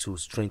designed to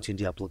strengthen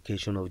the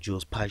application of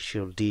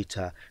geospatial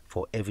data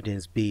for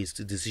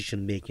evidence-based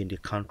decision-making in the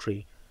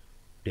country.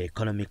 The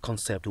economic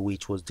concept,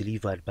 which was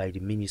delivered by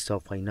the Minister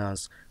of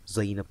Finance,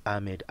 Zainab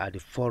Ahmed, at the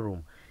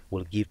forum,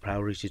 will give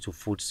priority to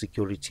food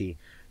security,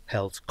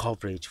 health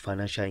coverage,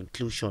 financial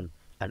inclusion,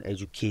 and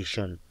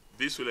education.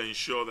 This will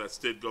ensure that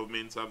state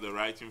governments have the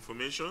right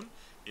information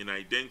in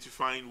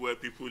identifying where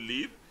people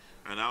live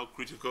and how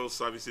critical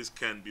services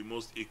can be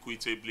most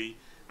equitably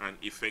and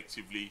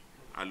effectively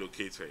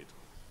allocated.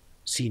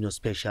 Senior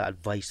Special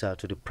Advisor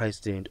to the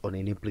President on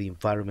Enabling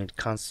Environment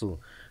Council,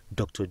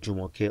 Dr.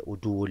 Jumoke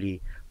Oduwole,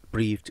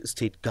 briefed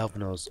state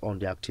governors on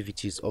the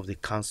activities of the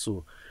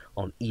council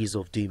on ease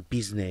of doing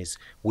business,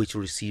 which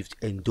received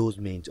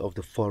endorsement of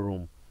the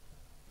forum.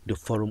 The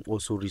forum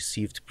also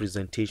received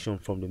presentation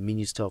from the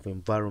Minister of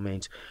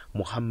Environment,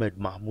 Mohammed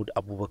Mahmoud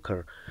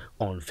Abubakar,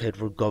 on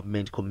federal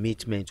government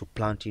commitment to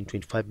planting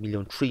 25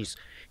 million trees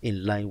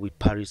in line with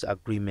Paris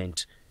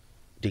Agreement.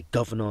 The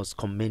governors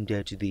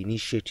commended the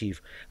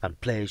initiative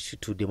and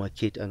pledged to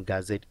demarcate and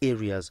gazette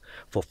areas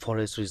for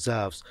forest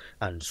reserves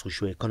and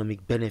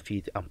socio-economic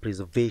benefit and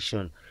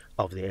preservation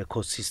of the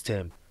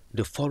ecosystem.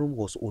 The forum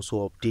was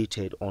also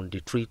updated on the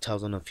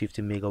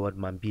 3,050 megawatt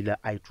Mambila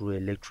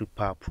hydroelectric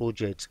power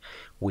project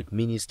with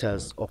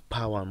ministers of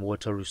power and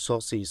water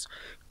resources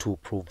to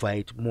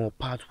provide more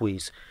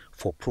pathways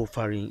for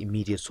profiling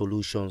immediate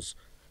solutions.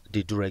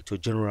 The Director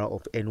General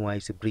of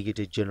NYC,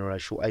 Brigadier General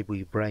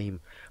Shuaibu Ibrahim,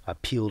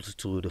 appealed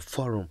to the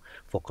forum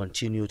for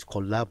continued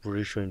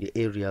collaboration in the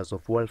areas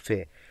of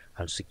welfare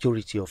and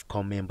security of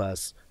core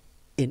members.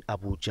 In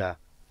Abuja,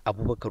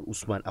 Abubakar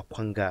Usman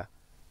Akwanga,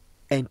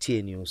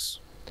 NTA News.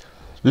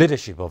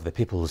 Leadership of the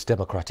People's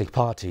Democratic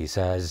Party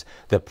says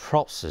the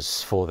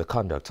process for the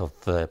conduct of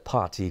the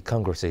party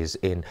congresses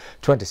in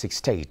 26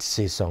 states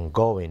is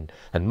ongoing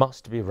and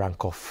must be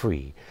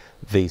rancor-free.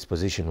 This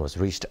position was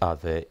reached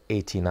at the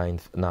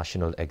 89th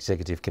National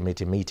Executive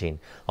Committee meeting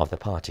of the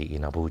party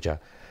in Abuja.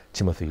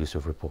 Timothy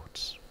Yusuf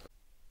reports.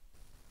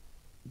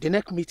 The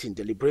NEC meeting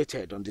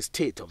deliberated on the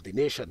state of the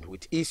nation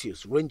with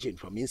issues ranging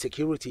from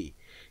insecurity,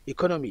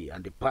 economy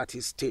and the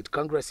party's state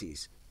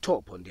congresses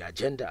top on the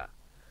agenda.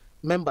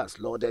 Members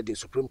lauded the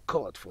Supreme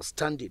Court for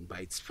standing by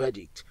its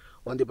verdict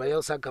on the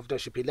Bayelsa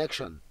governorship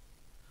election.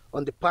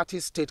 On the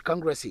party's state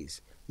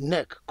congresses,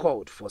 NEC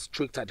called for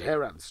strict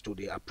adherence to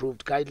the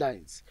approved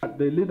guidelines.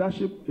 The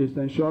leadership is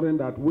ensuring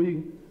that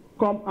we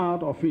come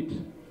out of it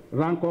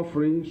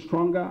rancor-free,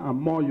 stronger and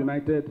more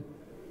united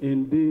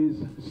in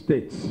these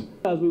states.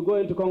 As we go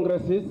into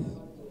congresses,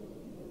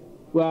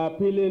 we are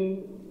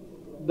appealing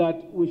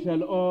that we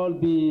shall all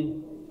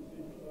be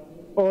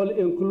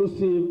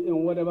all-inclusive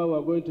in whatever we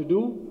are going to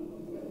do.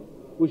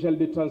 We shall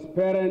be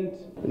transparent.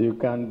 You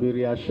can be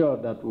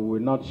reassured that we will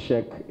not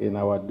shirk in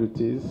our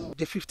duties.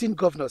 The 15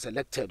 governors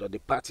elected on the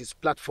party's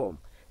platform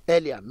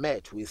earlier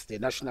met with the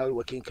National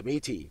Working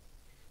Committee.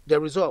 They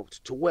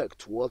resolved to work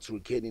towards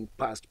regaining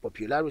past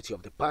popularity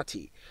of the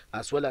party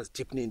as well as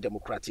deepening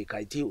democratic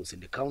ideals in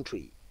the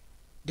country.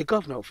 The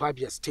governor of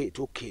Abia State,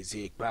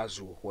 Okezie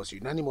Ikpeazu, was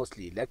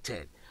unanimously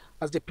elected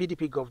as the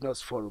PDP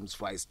Governors Forum's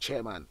vice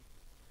chairman.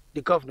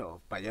 The governor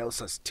of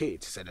Bayelsa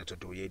State, Senator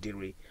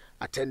Doyediri,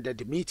 attended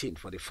the meeting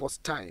for the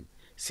first time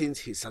since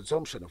his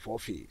assumption of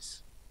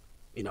office.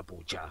 In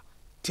Abuja,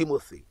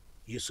 Timothy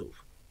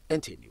Yusuf,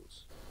 NTA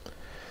News.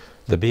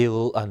 The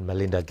Bill and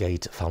Melinda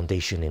Gates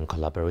Foundation, in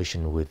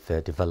collaboration with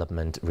the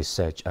Development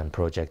Research and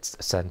Projects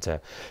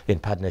Center in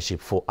Partnership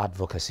for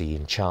Advocacy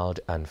in Child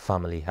and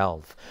Family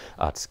Health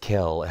at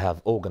Scale,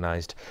 have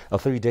organized a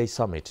 3-day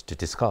summit to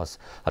discuss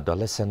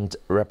adolescent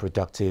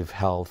reproductive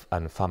health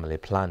and family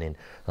planning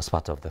as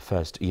part of the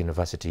first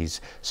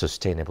university's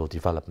Sustainable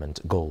Development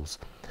Goals.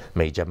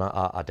 Major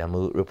Ma'a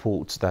Adamu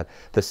reports that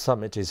the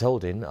summit is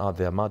holding at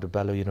the Ahmadu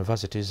Bello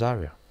University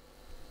Zaria.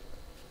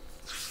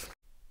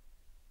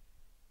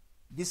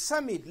 The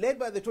summit, led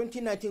by the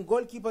 2019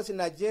 goalkeepers in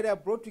Nigeria,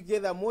 brought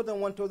together more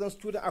than 1,000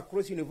 students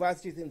across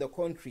universities in the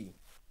country.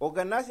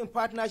 Organized in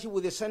partnership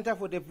with the Center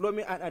for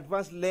Development and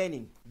Advanced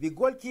Learning, the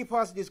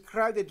goalkeepers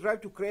described the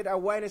drive to create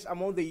awareness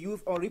among the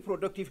youth on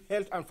reproductive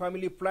health and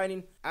family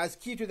planning as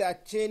key to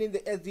attaining the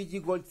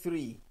SDG Goal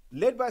 3.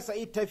 Led by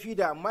Said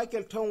Tafida,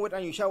 Michael Tonwet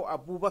and Yushau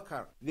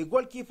Abubakar, the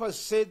goalkeepers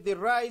said the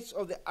rights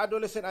of the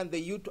adolescent and the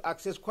youth to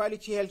access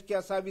quality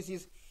healthcare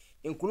services,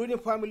 including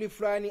family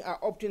planning, are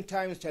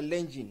oftentimes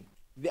challenging.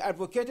 They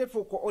advocated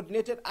for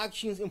coordinated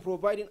actions in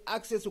providing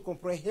access to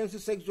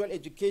comprehensive sexual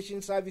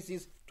education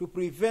services to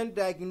prevent,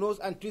 diagnose,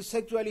 and treat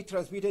sexually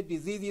transmitted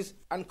diseases,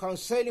 and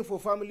counseling for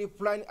family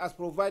planning as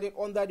provided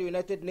under the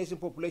United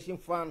Nations Population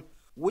Fund,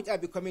 which are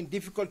becoming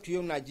difficult to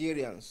young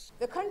Nigerians.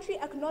 The country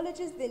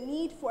acknowledges the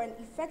need for an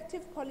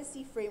effective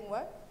policy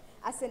framework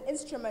as an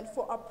instrument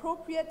for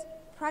appropriate,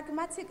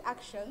 pragmatic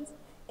actions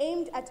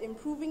aimed at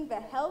improving the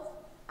health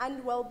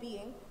and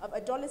well-being of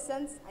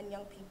adolescents and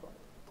young people.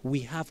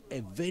 We have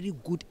a very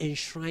good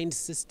enshrined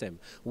system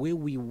where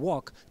we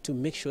work to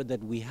make sure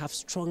that we have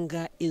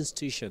stronger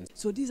institutions.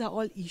 So these are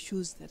all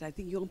issues that I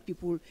think young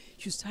people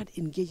should start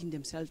engaging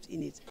themselves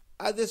in it.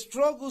 As the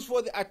struggles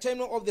for the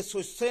attainment of the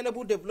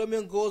Sustainable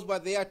Development Goals by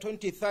the year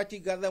 2030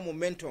 gather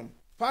momentum,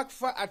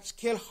 PACFA at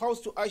scale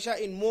hopes to usher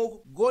in more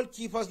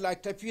goalkeepers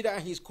like Tafida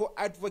and his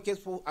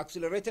co-advocates for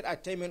accelerated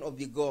attainment of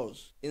the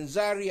goals. In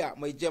Zaria,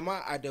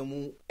 Maijama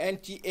Adamu,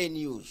 NTA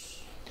News.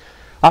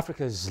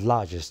 Africa's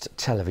largest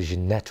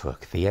television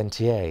network, the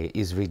NTA,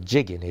 is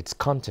rejigging its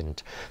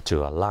content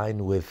to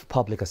align with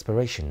public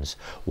aspirations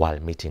while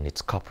meeting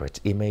its corporate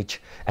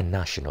image and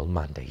national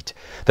mandate.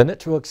 The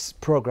network's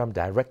program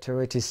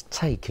directorate is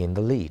taking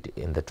the lead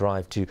in the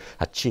drive to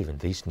achieving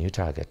this new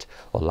target.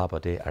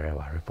 Olabode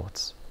Arewa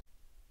reports.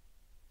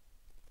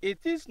 It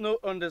is no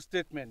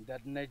understatement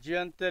that the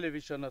Nigerian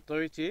Television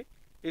Authority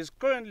is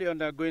currently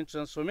undergoing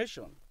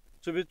transformation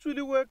to be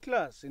truly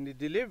world-class in the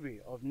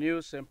delivery of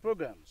news and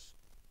programs.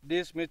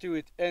 This meeting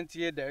with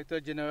NTA Director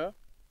General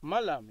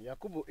Malam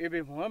Yakubu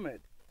Ibn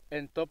Muhammad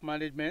and top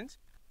management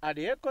at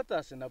the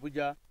headquarters in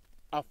Abuja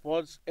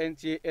affords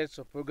NTA heads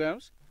of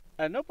programs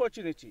an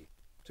opportunity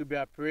to be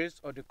appraised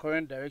of the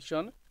current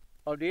direction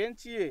of the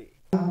NTA.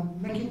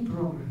 Making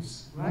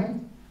progress, right?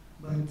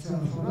 But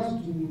for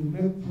us to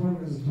make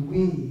progress the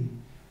way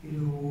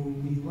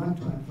we want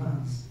to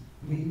advance,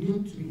 we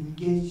need to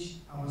engage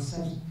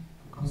ourselves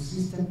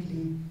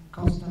consistently,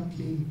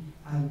 constantly,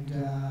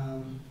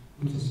 and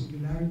with a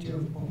singularity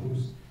of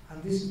purpose.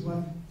 And this is what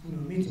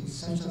meetings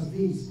such as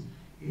these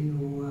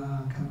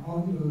can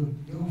all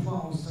they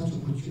offer us such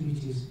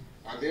opportunities.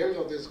 At the end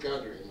of this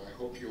gathering, I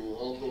hope you will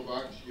all go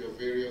back to your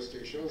various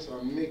stations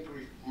and make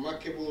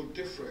remarkable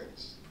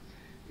difference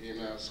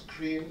in our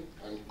screen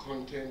and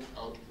content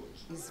output.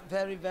 It's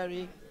very,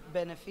 very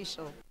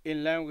beneficial.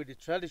 In line with the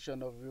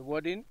tradition of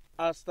rewarding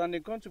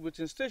outstanding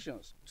contributing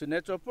stations to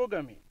network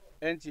programming,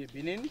 NTA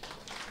Benin,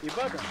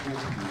 Ibadan,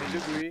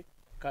 Maiduguri,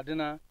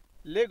 Kaduna,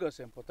 Lagos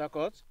and Port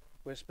Harcourt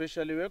were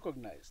specially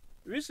recognized.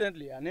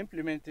 Recently, an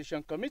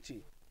implementation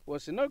committee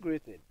was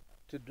inaugurated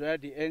to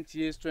drive the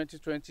NTA's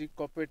 2020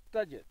 corporate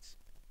targets.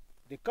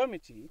 The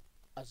committee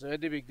has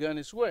already begun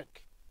its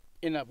work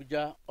in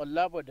Abuja.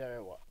 Olabode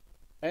Arewa,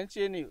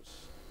 NTA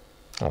News.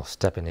 Oh,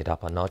 stepping it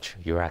up a notch,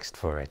 you asked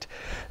for it.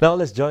 Now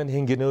let's join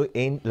Hingunu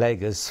in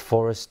Lagos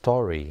for a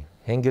story.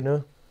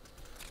 Hingunu.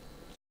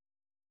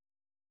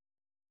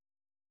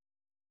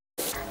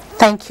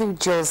 Thank you,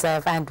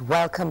 Joseph, and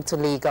welcome to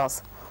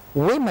Lagos.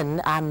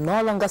 Women are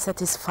no longer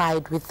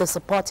satisfied with the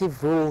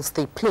supportive roles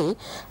they play,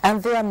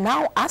 and they are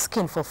now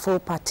asking for full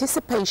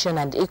participation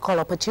and equal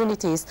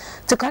opportunities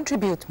to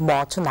contribute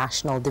more to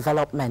national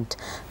development.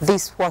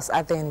 This was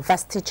at the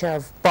investiture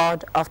of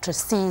Board of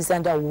Trustees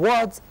and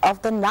Awards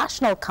of the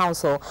National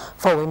Council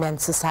for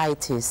Women's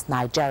Societies,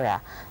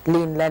 Nigeria.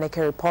 Lynn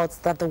Leneke reports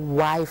that the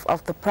wife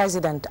of the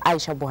President,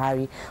 Aisha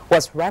Buhari,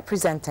 was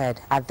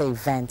represented at the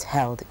event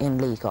held in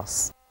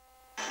Lagos.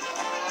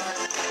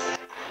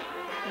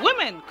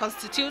 Women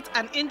constitute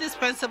an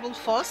indispensable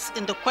force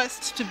in the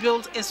quest to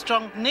build a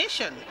strong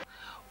nation.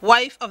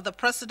 Wife of the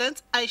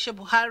President, Aisha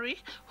Buhari,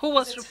 who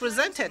was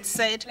represented,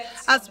 said,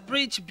 as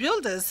bridge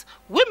builders,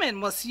 women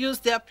must use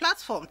their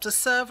platform to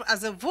serve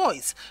as a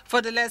voice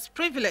for the less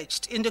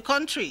privileged in the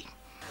country.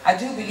 I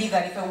do believe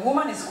that if a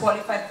woman is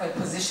qualified for a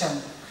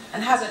position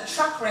and has a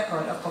track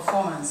record of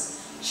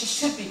performance, she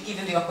should be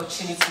given the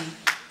opportunity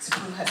to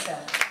prove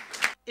herself.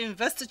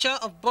 Investiture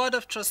of Board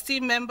of Trustee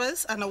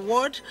members and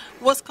award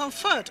was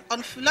conferred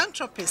on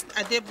philanthropist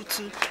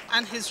Adebutu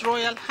and His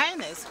Royal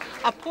Highness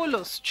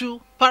Apollos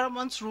Chu,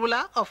 paramount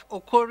ruler of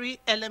Okori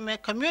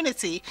Eleme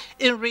community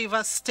in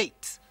Rivers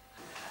State.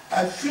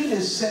 I feel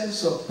a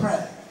sense of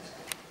pride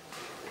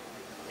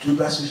to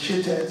be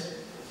associated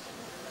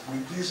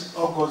with this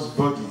august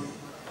body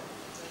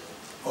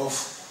of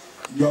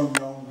young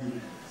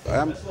women. I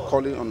am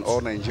calling on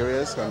all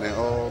Nigerians and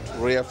all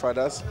royal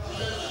fathers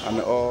and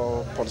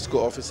all political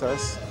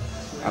officers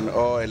and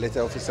all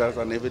elected officers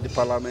and even the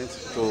parliament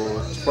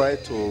to try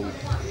to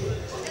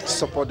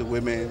support the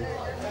women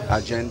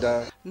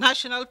agenda.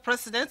 National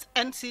President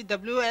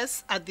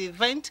NCWS at the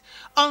event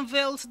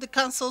unveiled the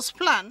council's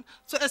plan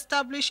to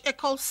establish a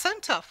call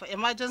center for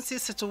emergency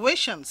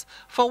situations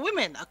for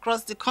women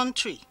across the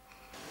country.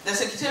 The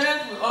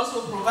Secretariat will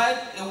also provide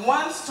a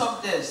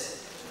one-stop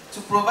desk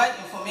to provide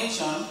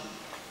information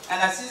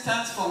and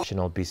assistance for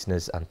National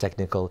Business and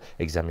Technical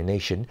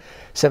Examination,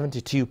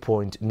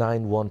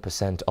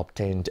 72.91%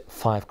 obtained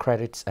 5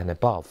 credits and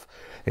above,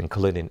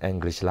 including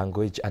English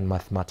language and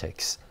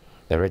mathematics.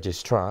 The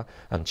Registrar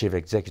and Chief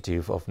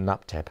Executive of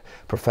NAPTEP,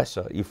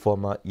 Professor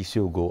Ifoma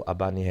Isiogo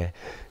Abanihe,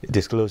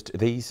 disclosed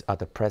these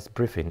at a press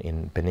briefing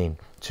in Benin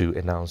to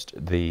announce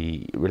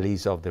the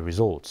release of the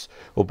results.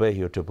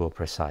 Obehi Otobo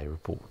Presai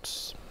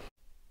reports.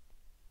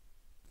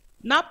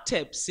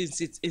 NAPTEP,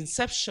 since its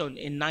inception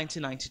in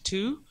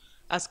 1992,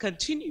 has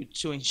continued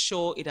to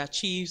ensure it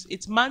achieves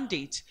its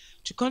mandate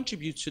to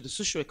contribute to the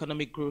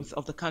socio-economic growth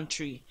of the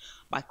country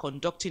by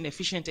conducting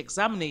efficient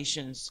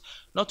examinations,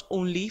 not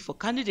only for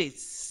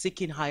candidates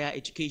seeking higher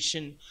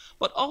education,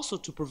 but also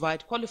to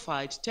provide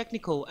qualified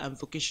technical and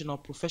vocational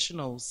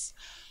professionals.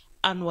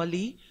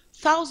 Annually,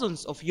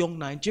 thousands of young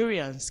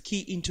Nigerians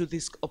key into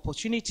this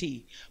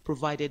opportunity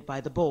provided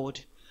by the board.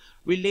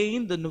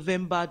 Relaying the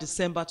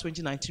November-December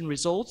 2019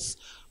 results,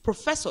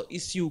 Professor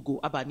Isiugo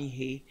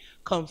Abanihe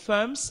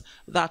confirms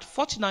that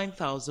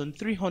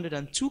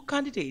 49,302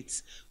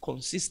 candidates,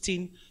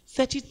 consisting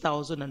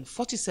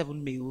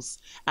 30,047 males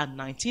and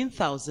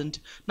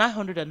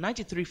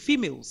 19,993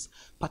 females,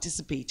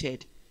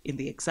 participated in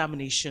the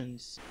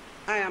examinations.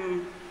 I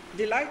am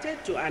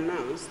delighted to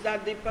announce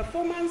that the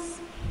performance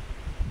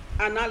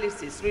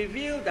analysis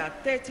revealed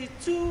that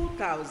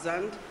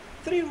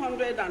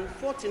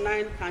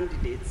 32,349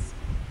 candidates,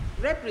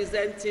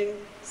 representing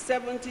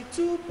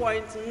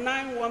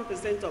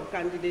 72.91% of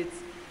candidates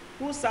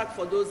who sat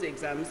for those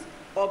exams,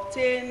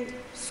 obtained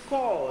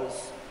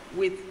scores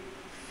with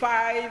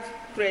 5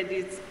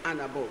 credits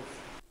and above.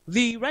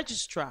 The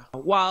registrar,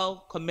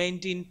 while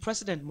commending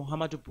President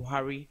Muhammadu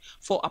Buhari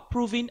for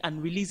approving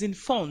and releasing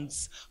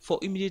funds for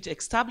immediate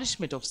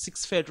establishment of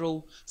 6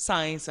 federal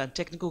science and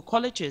technical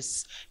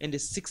colleges in the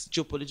 6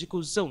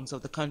 geopolitical zones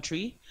of the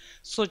country,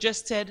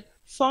 suggested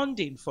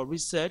funding for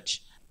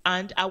research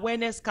and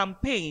awareness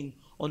campaign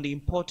on the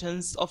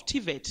importance of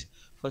TVET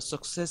for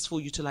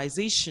successful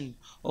utilization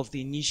of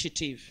the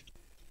initiative.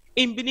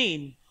 In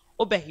Benin,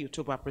 Obehi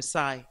Otoba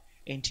Presai,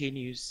 NTA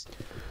News.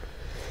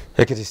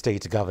 Ekiti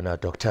State Governor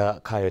Dr.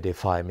 Kayode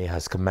Fayemi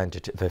has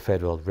commended the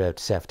Federal Road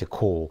Safety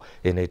Corps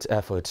in its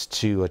efforts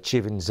to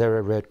achieving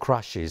zero road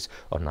crashes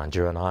on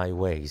Nigerian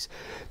highways.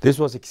 This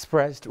was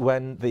expressed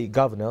when the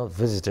governor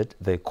visited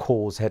the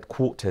Corps'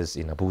 headquarters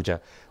in Abuja.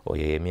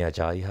 Oyeyemi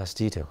Ajayi has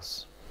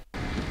details.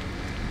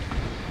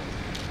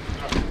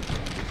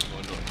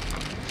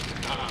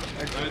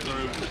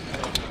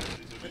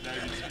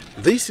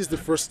 This is the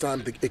first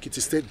time the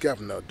Ekiti State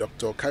Governor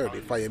Dr.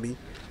 Kayode Fayemi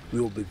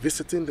will be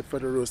visiting the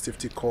Federal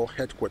Safety Corps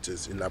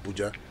headquarters in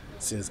Abuja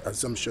since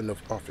assumption of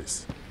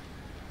office.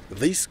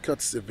 This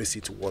courtesy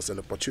visit was an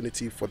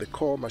opportunity for the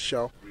Corps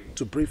Marshal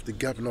to brief the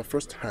governor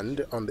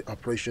firsthand on the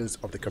operations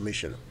of the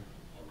commission.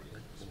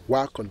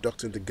 While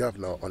conducting the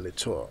governor on a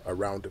tour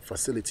around the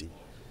facility,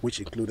 which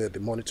included the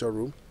monitor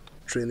room,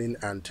 training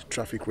and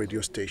traffic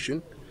radio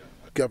station,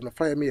 Governor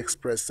Fayemi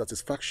expressed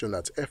satisfaction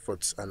at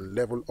efforts and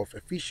level of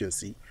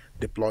efficiency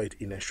deployed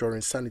in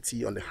ensuring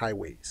sanity on the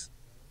highways.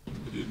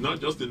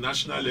 Not just the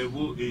national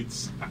level,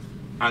 it's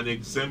an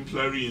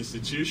exemplary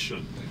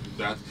institution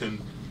that can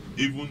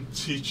even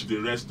teach the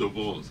rest of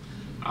us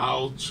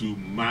how to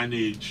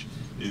manage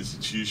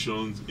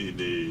institutions in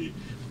a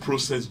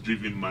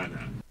process-driven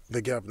manner.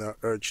 The governor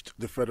urged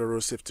the Federal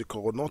Safety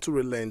Corps not to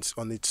relent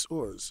on its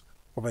oars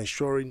of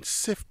ensuring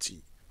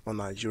safety on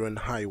Nigerian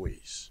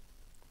highways.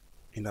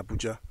 In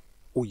Abuja,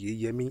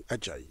 Oyeyemi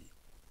Ajayi,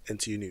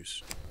 NTA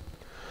News.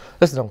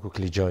 Let's now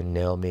quickly join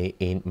Naomi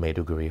in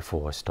Maiduguri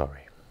for a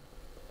story.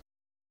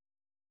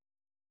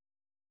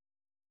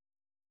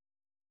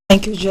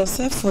 Thank you,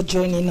 Joseph, for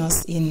joining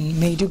us in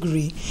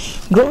Maiduguri.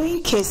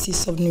 Growing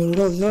cases of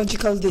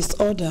neurological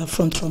disorder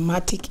from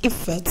traumatic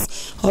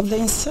effects of the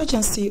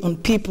insurgency on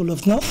people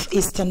of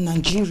northeastern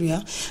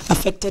Nigeria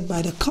affected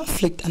by the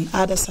conflict and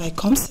other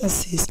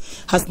circumstances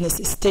has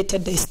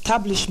necessitated the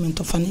establishment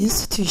of an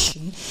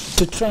institution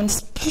to train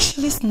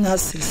specialist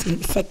nurses in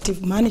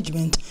effective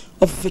management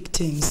of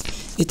victims.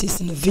 It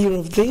is in the view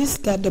of this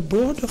that the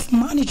Board of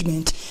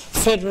Management,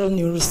 Federal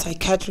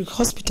Neuropsychiatric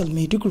Hospital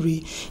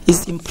Maiduguri,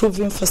 is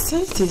improving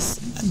facilities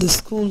at the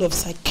School of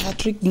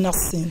Psychiatric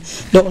Nursing,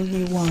 the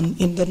only one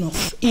in the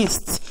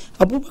Northeast.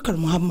 Abubakar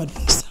Muhammad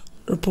Musa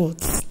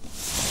reports.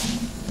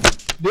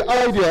 The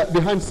idea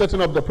behind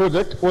setting up the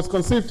project was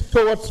conceived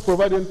towards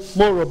providing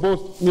more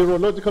robust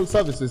neurological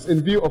services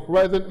in view of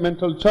rising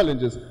mental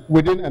challenges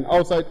within and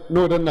outside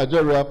northern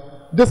Nigeria.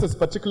 This is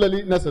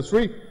particularly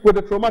necessary with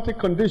the traumatic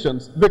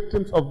conditions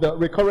victims of the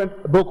recurrent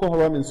Boko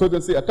Haram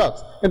insurgency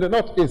attacks in the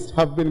Northeast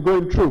have been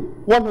going through.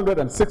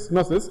 106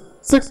 nurses,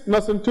 6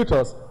 nursing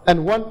tutors,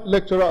 and 1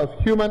 lecturer of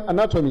human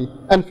anatomy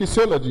and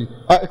physiology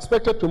are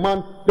expected to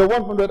man the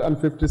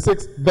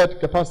 156-bed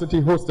capacity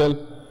hostel.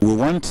 We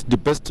want the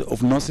best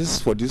of nurses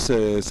for this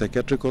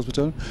psychiatric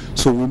hospital,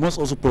 so we must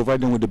also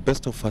provide them with the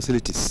best of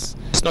facilities.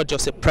 It's not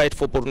just a pride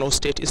for Borno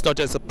State, it's not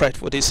just a pride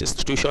for this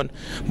institution,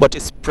 but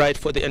it's pride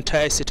for the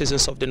entire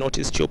citizens of the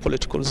Northeast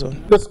geopolitical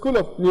zone. The School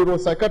of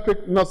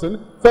Neuropsychiatric Nursing,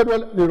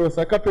 Federal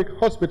Neuropsychiatric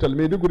Hospital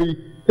Maiduguri,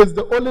 is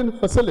the only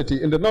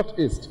facility in the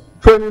Northeast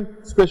training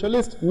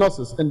specialist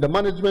nurses in the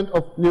management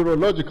of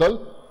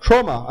neurological,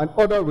 trauma, and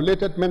other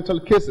related mental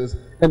cases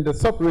in the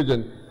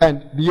sub-region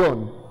and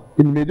beyond.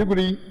 In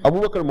Maiduguri,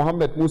 Abubakar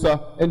Muhammad Musa,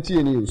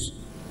 NTA News.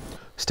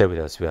 Stay with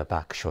us, we are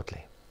back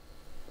shortly.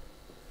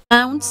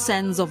 profound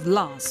sense of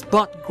loss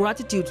but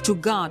gratitude to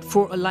God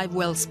for a life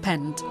well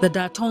spent. The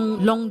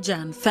Datong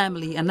Longjan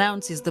family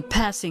announces the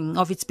passing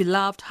of its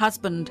beloved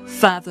husband,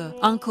 father,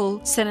 uncle,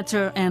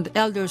 senator and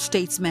elder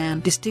statesman,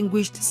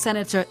 distinguished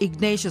Senator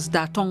Ignatius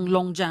Datong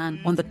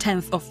Longjan on the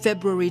 10th of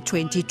February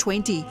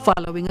 2020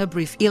 following a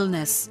brief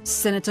illness.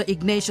 Senator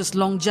Ignatius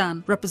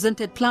Longjan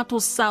represented Plateau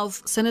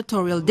South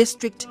Senatorial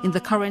District in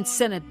the current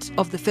Senate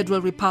of the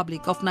Federal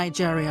Republic of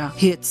Nigeria.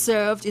 He had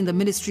served in the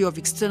Ministry of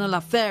External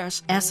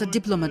Affairs as a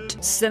diplomat.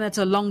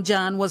 Senator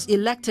Longjan was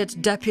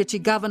elected Deputy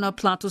Governor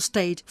Plateau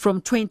State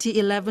from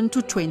 2011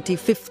 to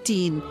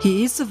 2015.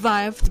 He is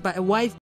survived by a wife